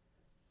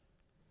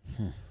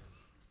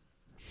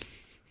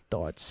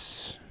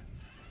 Thoughts?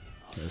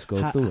 Let's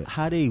go through it.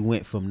 How they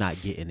went from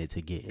not getting it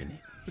to getting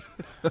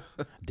it.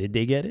 Did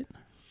they get it?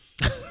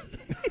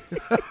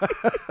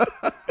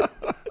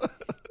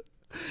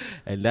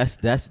 And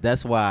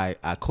that's why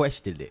I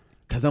questioned it.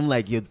 Cause I'm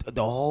like,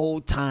 the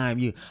whole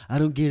time I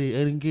don't get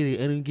it.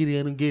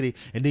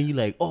 And then you're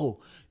like, oh,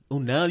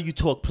 now you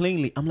talk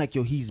plainly. I'm like,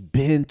 he's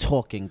been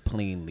talking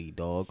plainly,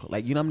 dog.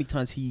 Like, you know how many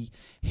times he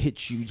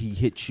hit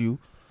you?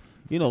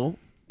 You know,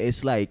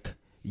 it's like,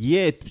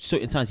 yeah,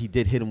 certain times he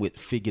did hit him with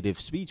figurative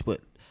speech,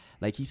 but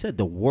like he said,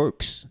 the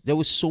works, there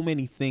was so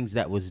many things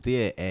that was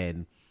there,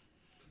 and,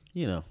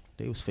 you know,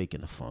 they was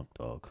faking the funk,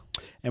 dog.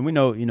 And we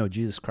know,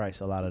 Jesus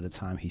Christ, a lot of the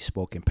time he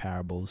spoke in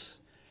parables.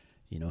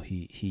 You know,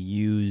 he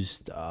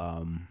used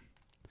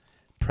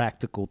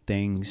practical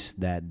things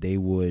that they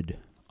would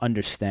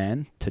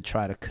understand to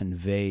try to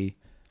convey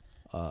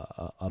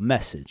a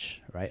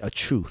message, right? A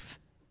truth.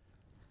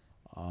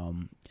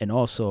 And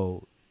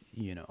also,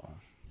 you know,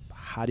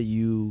 how do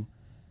you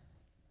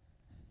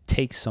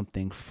take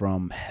something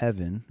from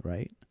heaven,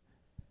 right?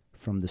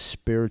 From the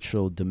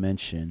spiritual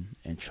dimension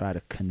and try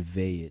to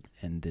convey it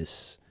in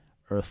this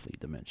earthly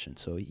dimension.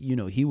 So, you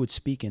know, he would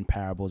speak in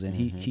parables, and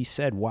he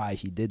said why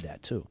he did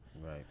that too.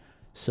 Right.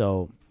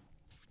 So,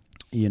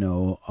 you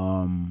know,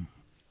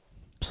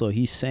 so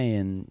he's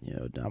saying, you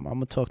know, I'm going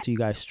to talk to you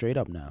guys straight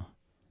up now.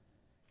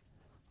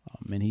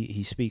 And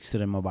he speaks to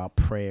them about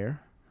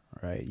prayer,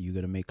 right? You're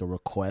going to make a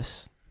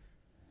request,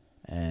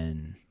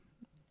 and,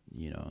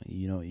 you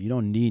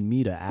don't need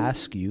me to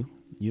ask you.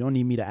 You don't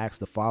need me to ask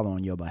the Father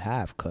on your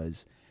behalf,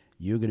 because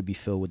you're going to be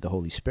filled with the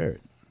Holy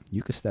Spirit.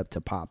 You could step to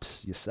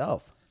Pops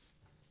yourself,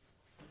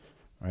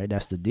 right?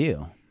 That's the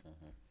deal.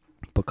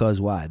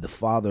 Because why? The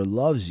Father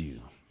loves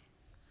you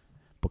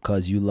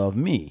because you love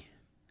me.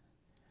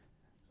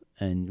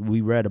 And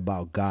we read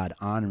about God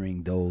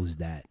honoring those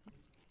that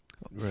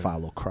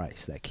follow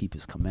Christ, that keep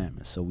his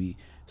commandments.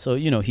 So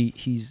you know,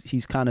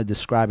 he's kind of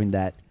describing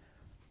that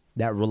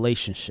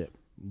relationship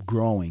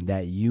growing,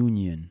 that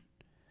union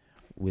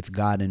with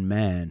God and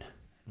man.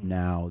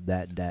 Now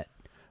that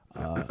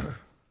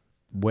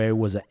where it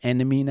was an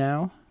enemy,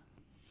 now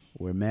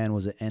where man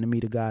was an enemy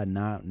to God,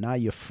 now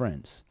you're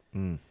friends.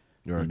 Right.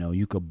 You know,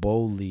 you could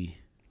boldly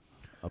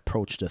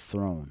approach the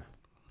throne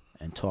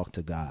and talk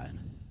to God,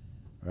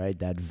 right?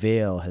 That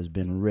veil has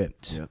been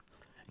ripped. Yeah.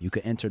 You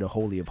could enter the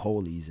Holy of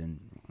Holies and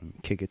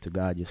kick it to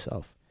God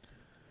yourself,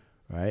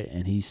 right?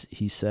 And he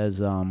says,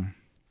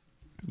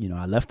 you know,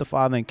 I left the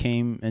Father and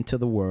came into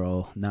the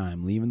world. Now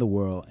I'm leaving the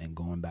world and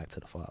going back to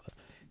the Father.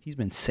 He's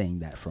been saying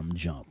that from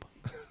jump.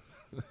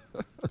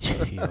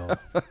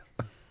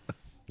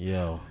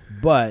 Yo.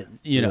 But,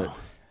 you know,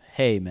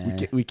 hey,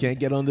 man. We can't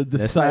get on the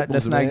disciples.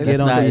 Let's not man. get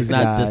on It's these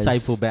not guys.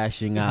 disciple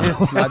bashing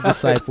out. It's not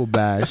disciple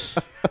bash.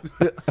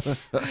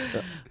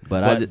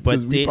 But But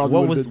we they,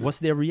 probably would've what's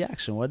their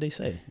reaction? What did they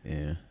say?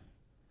 yeah.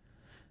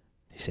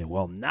 They said,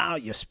 well, now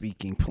you're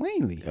speaking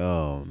plainly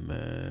Oh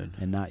man.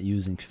 and not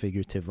using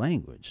figurative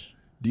language.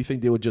 Do you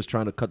think they were just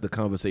trying to cut the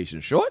conversation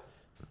short?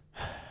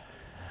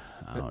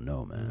 I don't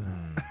know,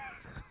 man.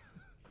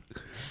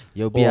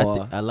 Yo, B,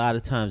 Or- a lot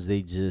of times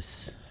they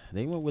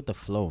went with the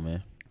flow,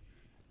 man.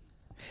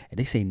 And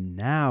they say,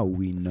 now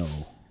we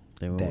know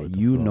They went with that the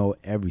you flow. know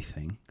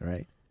everything,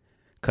 right?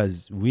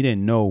 Because we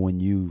didn't know when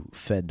you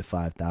fed the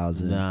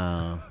 5,000.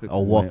 Nah.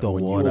 Or walked on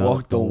when you water.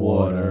 walked on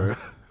water.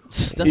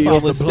 That's what I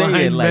Healed was the blind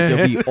saying. Like man.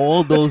 there'll be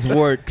all those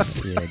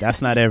works. Yeah,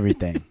 that's not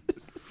everything.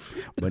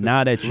 But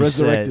now that you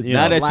Resurrected said, you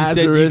Now know, that you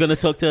said you're gonna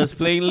Lazarus. talk to us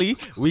plainly,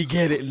 we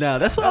get it now.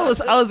 That's what I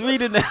was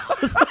reading that.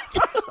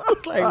 I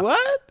was like,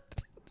 what?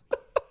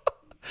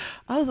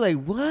 I was like,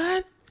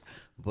 what?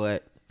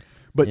 But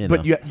But You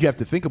but know. you have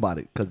to think about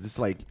it, because it's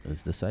like,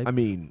 it's the same. I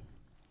mean,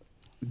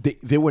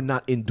 they were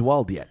not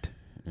indwelled yet.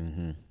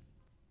 Mm-hmm.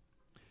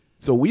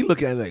 So we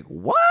look at it like,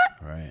 what?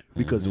 right.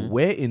 Because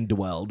we're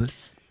indwelled,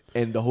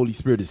 and the Holy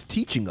Spirit is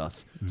teaching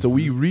us. So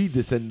we read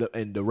this, and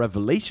the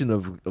revelation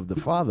of the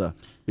Father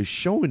is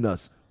showing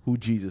us who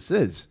Jesus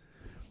is.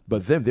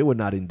 But them, they were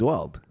not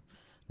indwelled.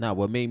 Now,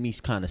 what made me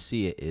kind of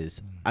see it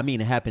is, I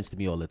mean, it happens to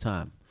me all the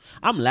time.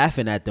 I'm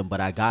laughing at them,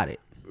 but I got it.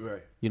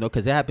 Right. You know,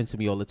 because it happens to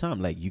me all the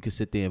time. Like, you can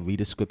sit there and read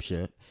a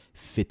scripture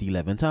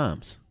 11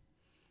 times.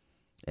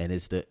 And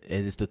it's the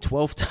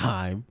 12th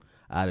time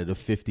out of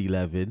the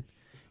 11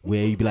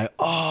 where you be like,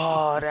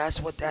 oh, that's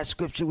what that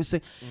scripture was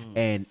saying.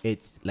 And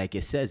it's like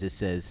it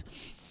says,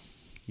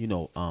 you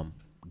know,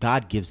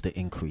 God gives the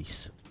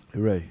increase.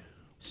 Right.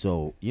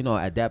 So, you know,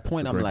 at that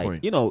point, That's a I'm great like,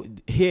 point. you know,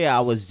 here I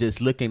was just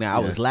looking at, I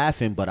was Yeah.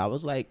 laughing, but I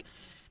was like,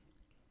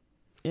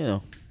 you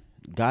know,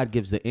 God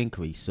gives the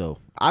increase. So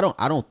I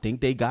don't think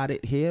they got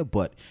it here,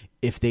 but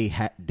if they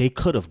had, they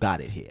could have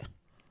got it here,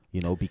 you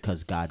know,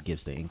 because God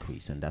gives the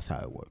increase, and that's how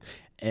it works.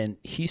 And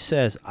he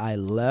says, I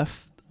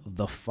left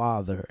the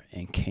Father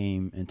and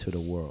came into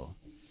the world.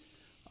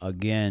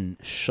 Again,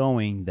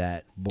 showing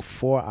that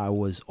before I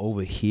was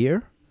over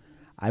here,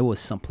 I was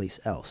someplace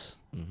else.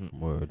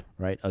 Word.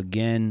 Right?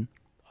 Again,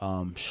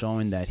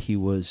 showing that he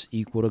was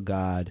equal to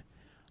God.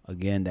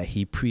 Again, that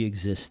he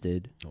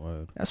pre-existed.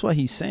 Word. That's what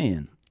he's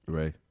saying.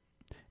 Right.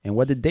 And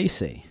what did they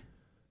say?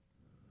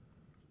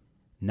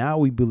 Now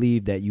we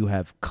believe that you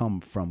have come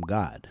from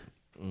God.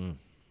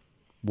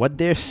 What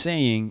they're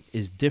saying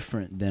is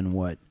different than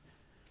what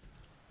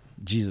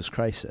Jesus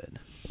Christ said.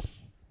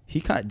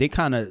 They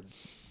kind of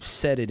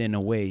said it in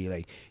a way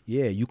like,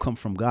 yeah, you come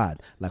from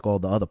God, like all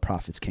the other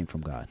prophets came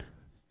from God.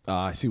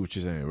 I see what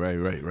you're saying.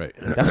 Right.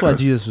 That's why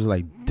Jesus was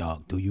like,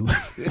 dog, do you?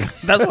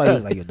 That's why he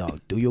was like, yo,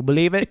 dog, do you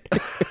believe it?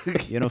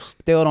 You know,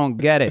 still don't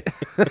get it.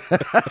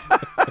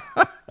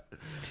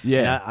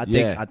 Yeah.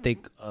 And I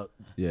think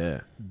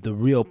yeah. the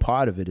real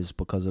part of it is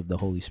because of the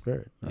Holy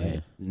Spirit, right? Yeah.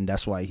 And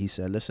that's why he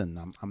said, listen,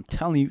 I'm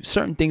telling you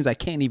certain things, I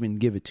can't even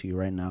give it to you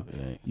right now.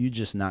 Right. You're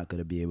just not going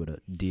to be able to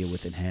deal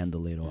with it,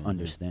 handle it, or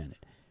understand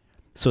it.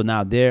 So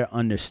now their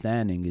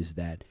understanding is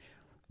that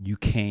you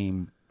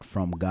came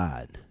from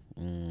God.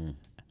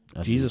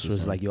 I see Jesus what you're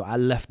was saying. like, yo, I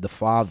left the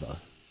Father,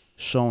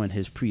 showing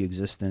his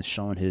pre-existence,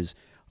 showing his,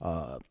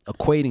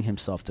 equating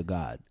himself to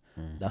God.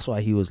 That's why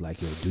he was like,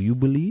 yo, do you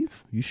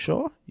believe? You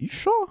sure? You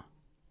sure?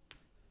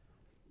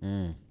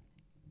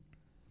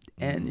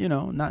 And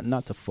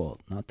not to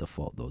fault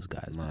those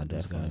guys, Nah, man.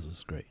 Those definitely. guys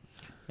was great.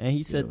 And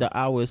he said the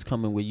hour is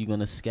coming where you're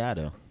gonna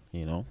scatter.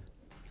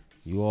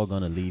 You all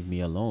gonna leave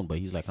me alone. But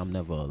he's like, I'm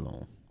never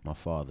alone. My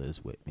Father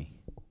is with me.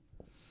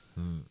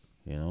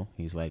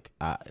 He's like,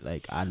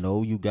 I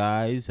know you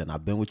guys, and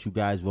I've been with you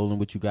guys, rolling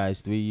with you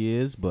guys 3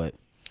 years, but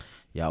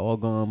y'all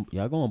gonna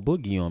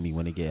boogie on me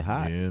when it get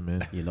hot. Yeah,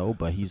 man.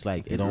 But he's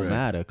like, it don't Right.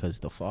 matter because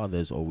the Father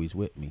is always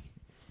with me.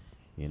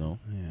 Yeah.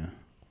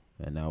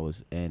 And that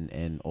was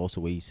and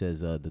also where he says,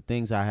 the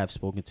things I have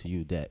spoken to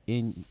you, that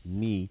in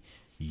me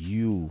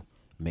you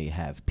may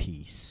have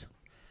peace.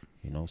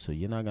 So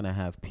you're not gonna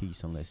have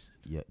peace unless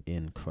you're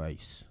in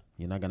Christ.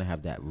 You're not gonna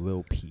have that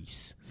real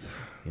peace.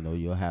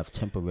 You'll have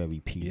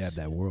temporary peace. You have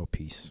that world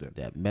peace.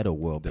 that meta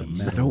world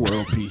peace. Meta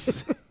world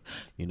peace.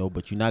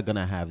 But you're not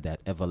gonna have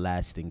that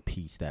everlasting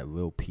peace, that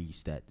real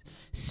peace that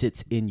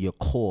sits in your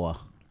core.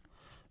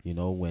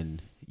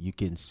 When you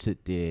can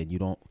sit there and you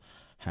don't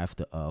have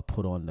to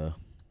put on the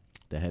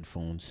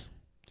headphones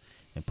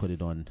and put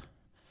it on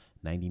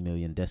 90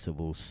 million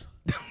decibels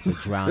to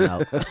drown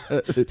out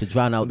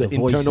the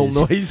voices, internal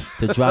noise.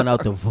 to drown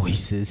out the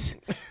voices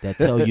that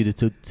tell you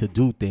to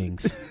do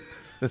things,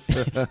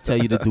 tell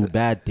you to do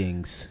bad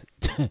things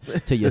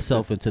to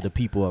yourself and to the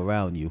people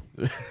around you.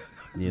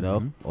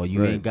 Or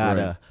you Right, ain't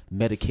gotta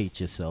medicate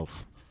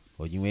yourself,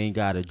 or you ain't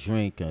gotta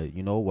drink,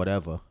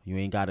 whatever. You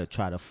ain't gotta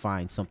try to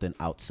find something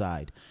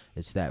outside.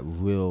 It's that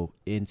real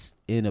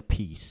inner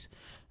peace.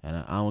 And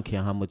I don't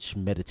care how much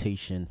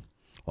meditation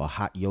or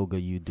hot yoga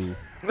you do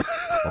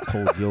or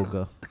cold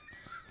yoga,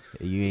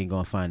 you ain't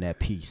gonna find that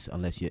peace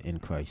unless you're in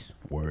Christ.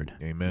 Word.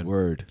 Amen.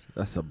 Word.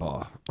 That's a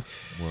bar.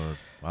 Word.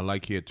 I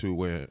like here too,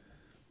 where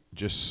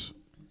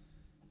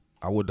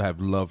I would have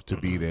loved to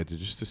be there to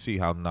see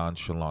how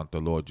nonchalant the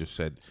Lord just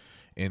said,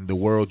 "In the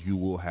world you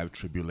will have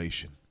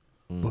tribulation,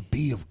 but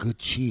be of good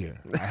cheer.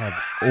 I have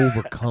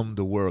overcome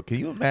the world." Can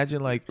you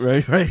imagine, like,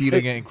 Right.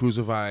 Peter getting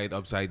crucified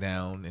upside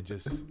down and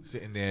just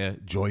sitting there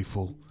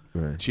joyful,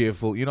 Right.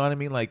 cheerful? You know what I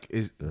mean? Like,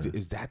 is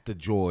that the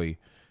joy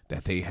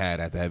that they had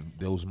at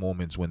those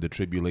moments when the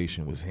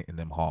tribulation was hitting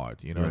them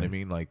hard? You know what I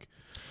mean? Like,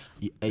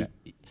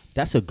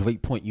 That's a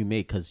great point you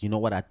made, because you know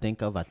what I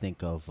think of?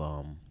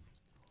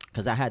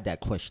 Because I had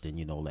that question,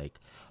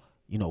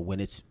 when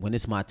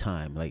it's my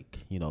time,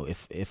 like,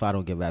 if I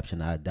don't get raptured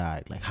and I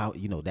die, like, how,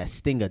 that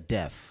sting of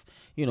death,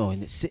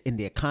 and it's sitting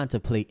there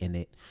contemplating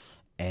it.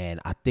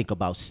 And I think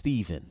about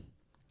Stephen,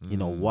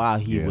 while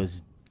he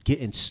was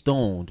getting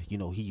stoned,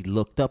 he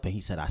looked up and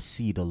he said, I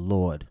see the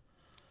Lord,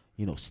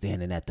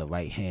 standing at the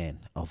right hand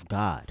of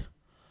God.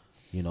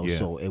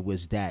 So it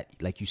was that,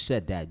 like you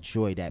said, that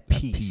joy, that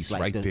peace,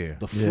 like right there.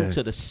 The fruits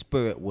of the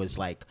Spirit was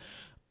like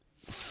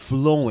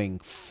flowing,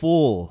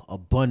 full,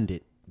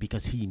 abundant,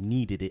 because he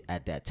needed it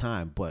at that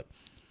time. But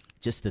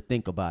just to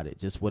think about it,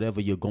 just whatever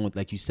you're going,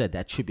 like you said,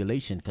 that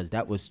tribulation, because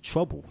that was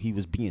trouble. He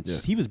was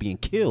being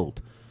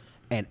killed,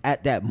 and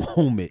at that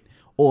moment,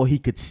 all he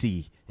could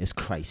see is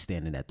Christ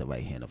standing at the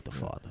right hand of the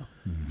Father.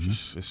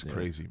 it's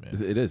crazy,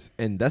 man. It is.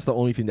 And that's the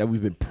only thing that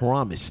we've been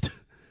promised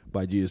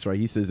by Jesus, right?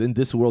 He says, in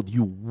this world,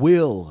 you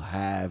will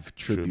have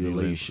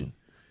tribulation.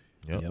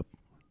 Yep.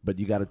 But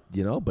you got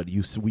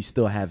to, we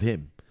still have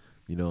him.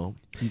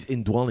 He's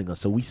indwelling us.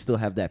 So we still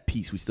have that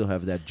peace. We still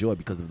have that joy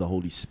because of the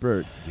Holy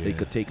Spirit. They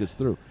could take us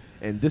through.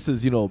 And this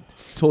is,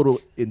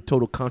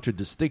 total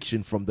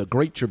contradistinction from the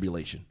Great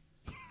Tribulation.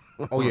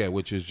 Oh, yeah,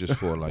 which is just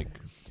for, like,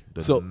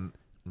 the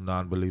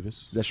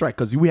non-believers. That's right.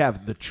 Because we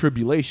have the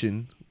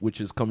tribulation, which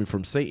is coming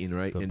from Satan,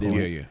 right? Good And point.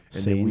 then, Yeah. and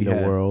Satan, then we the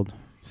have world.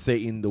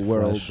 Satan, the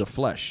world, the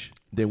flesh.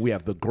 Then we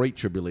have the Great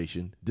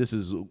Tribulation. This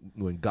is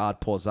when God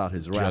pours out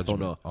his wrath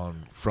Judgment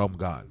from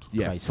God.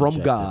 Christ from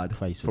rejected- God,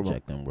 Christ from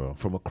rejecting world.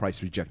 from a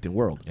Christ rejecting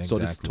world. So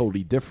it's Exactly.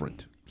 totally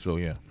different. So,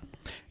 yeah.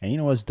 And you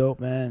know what's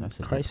dope, man? That's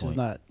a good Christ point.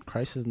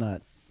 is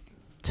not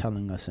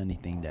telling us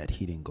anything that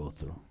he didn't go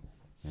through.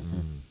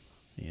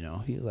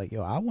 He's like,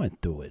 yo, I went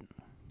through it.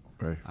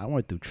 Right. I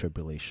went through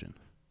tribulation.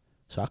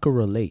 So I could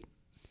relate.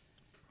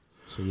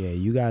 So yeah,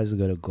 you guys are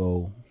gonna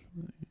go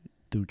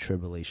through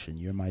tribulation.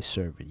 You're my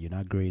servant. You're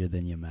not greater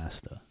than your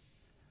master.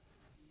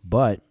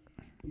 But,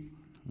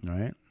 all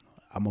right,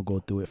 I'm gonna go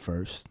through it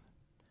first.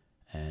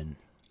 And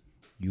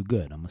you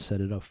good. I'm gonna set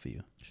it up for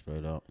you.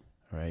 Straight up.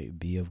 All right,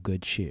 be of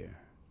good cheer.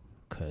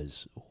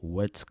 Because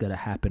what's going to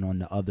happen on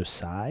the other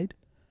side,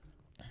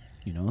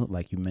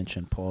 like you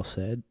mentioned, Paul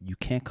said, you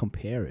can't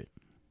compare it.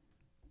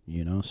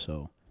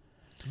 So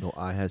No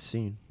eye has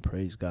seen.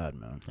 praise God,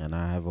 man. And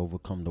I have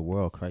overcome the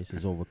world. Christ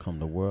has overcome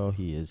the world.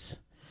 He has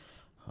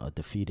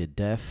defeated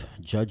death,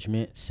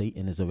 judgment.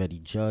 Satan is already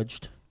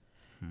judged.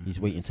 He's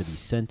waiting to be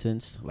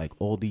sentenced. Like,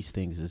 all these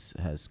things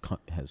has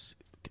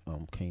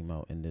came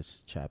out in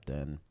this chapter,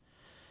 and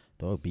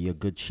there'll be a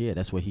good cheer.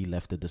 That's what he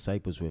left the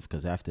disciples with,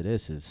 because after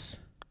this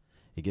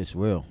it gets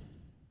real.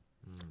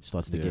 It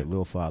starts to get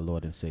real for our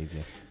Lord and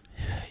Savior.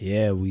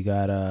 Yeah, we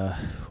got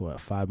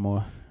 5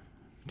 more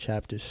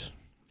chapters.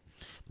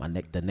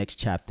 The next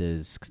chapter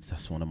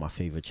that's one of my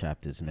favorite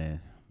chapters,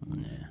 man.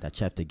 That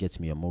chapter gets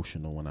me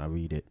emotional when I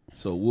read it.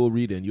 So we'll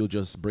read it and you'll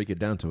just break it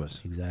down to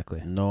us.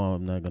 Exactly. No,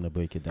 I'm not gonna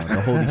break it down.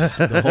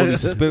 The Holy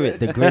Spirit,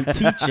 the great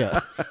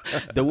teacher,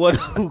 the one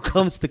who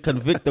comes to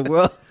convict the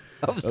world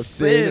of Of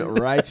sin, sin.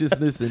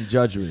 righteousness, and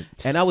judgment.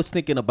 And I was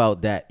thinking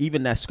about that,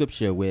 even that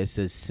scripture where it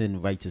says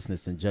sin,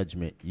 righteousness, and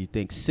judgment. You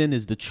think sin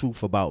is the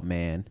truth about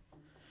man,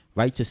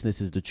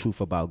 righteousness is the truth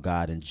about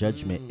God, and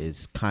judgment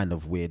is kind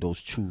of where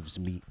those truths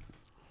meet.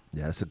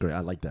 Yeah, that's a great. I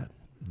like that.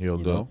 You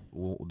You know,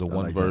 the I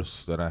one like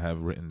verse that I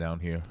have written down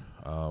here,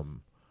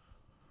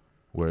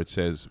 where it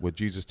says, what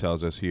Jesus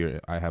tells us here,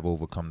 I have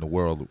overcome the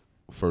world.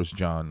 1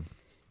 John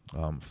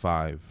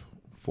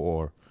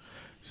 5:4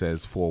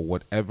 says, for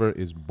whatever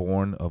is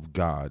born of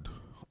God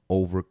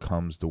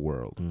overcomes the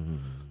world.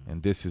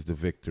 And this is the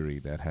victory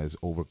that has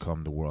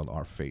overcome the world,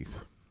 our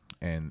faith.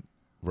 And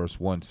verse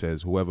 1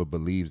 says, whoever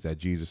believes that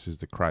Jesus is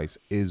the Christ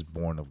is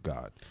born of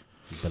God.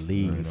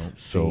 Believe, You know,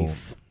 so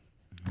faith.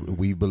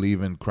 we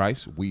believe in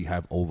Christ, we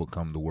have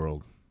overcome the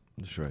world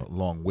That's right.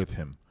 along with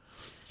him.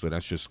 So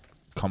that's just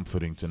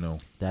comforting to know.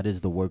 That is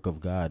the work of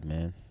God,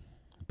 man.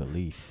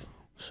 Belief.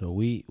 So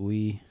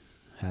we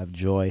have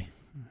joy,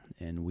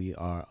 and we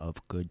are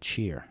of good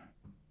cheer.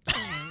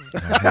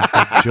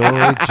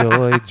 Joy,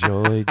 joy,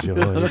 joy,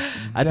 joy.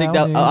 I think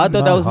that I thought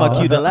that was my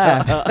cue to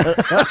laugh.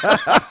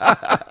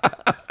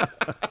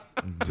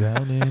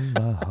 Down in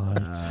my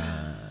heart.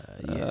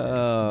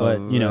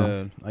 But you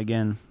know,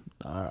 again,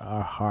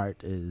 our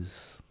heart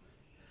is,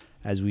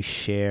 as we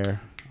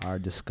share our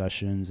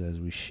discussions, as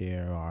we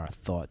share our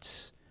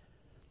thoughts,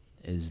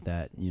 is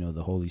that, you know,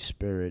 the Holy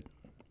Spirit,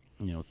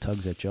 you know,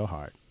 tugs at your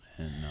heart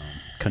and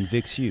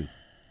convicts you,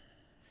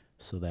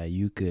 so that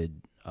you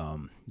could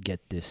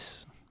get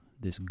this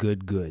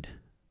good,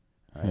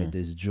 right?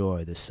 This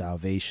joy, this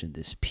salvation,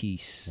 this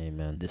peace,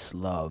 Amen. this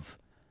love.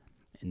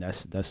 And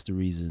that's the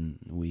reason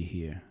we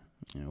here.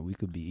 You know, we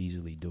could be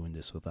easily doing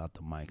this without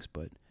the mics,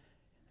 but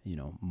you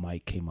know,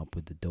 Mike came up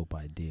with the dope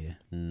idea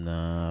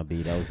Nah,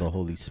 B, that was the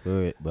Holy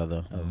Spirit,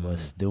 brother. of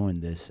us doing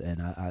this, and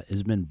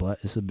it's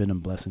been a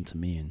blessing to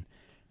me, and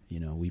you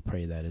know, we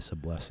pray that it's a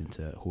blessing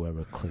to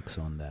whoever clicks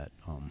on that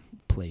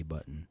play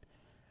button,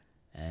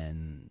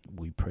 and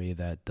we pray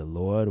that the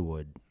Lord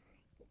would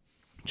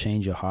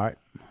change your heart.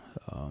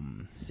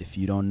 If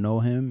you don't know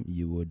Him,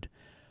 you would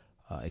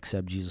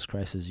accept Jesus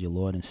Christ as your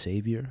Lord and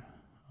Savior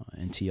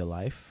into your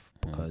life,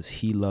 because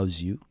He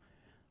loves you.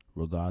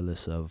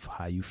 Regardless of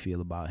how you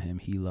feel about Him,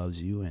 He loves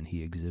you, and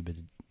He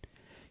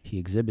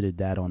exhibited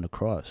that on the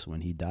cross when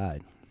He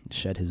died,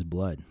 shed His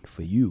blood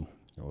for you.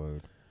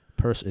 Word.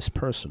 It's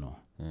personal.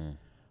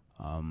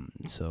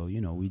 So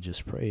you know, we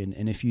just pray,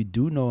 and if you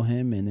do know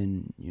Him, and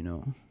then you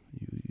know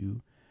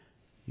you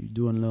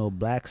doing a little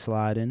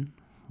backsliding,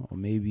 or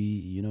maybe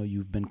you know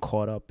you've been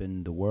caught up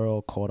in the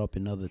world, caught up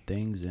in other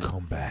things, and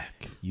Come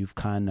back. you've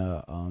kind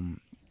of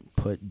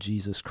put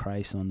Jesus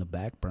Christ on the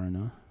back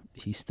burner.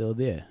 He's still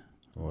there.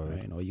 Word.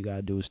 Right? All you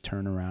gotta do is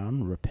turn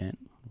around, repent,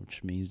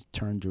 which means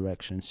turn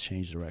directions,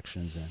 change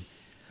directions,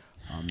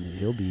 and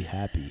He'll be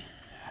happy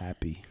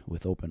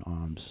with open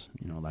arms,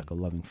 you know, like a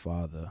loving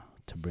father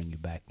to bring you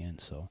back in.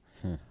 So,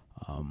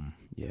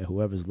 yeah,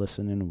 whoever's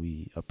listening,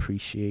 we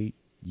appreciate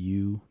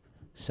you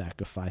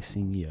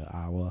sacrificing your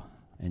hour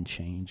and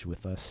change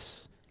with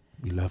us,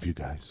 We love you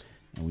guys.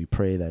 and we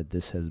pray that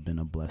this has been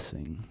a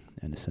blessing.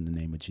 And it's in the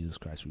name of Jesus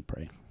Christ we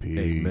pray. Peace.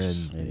 Amen.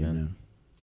 Amen. Amen.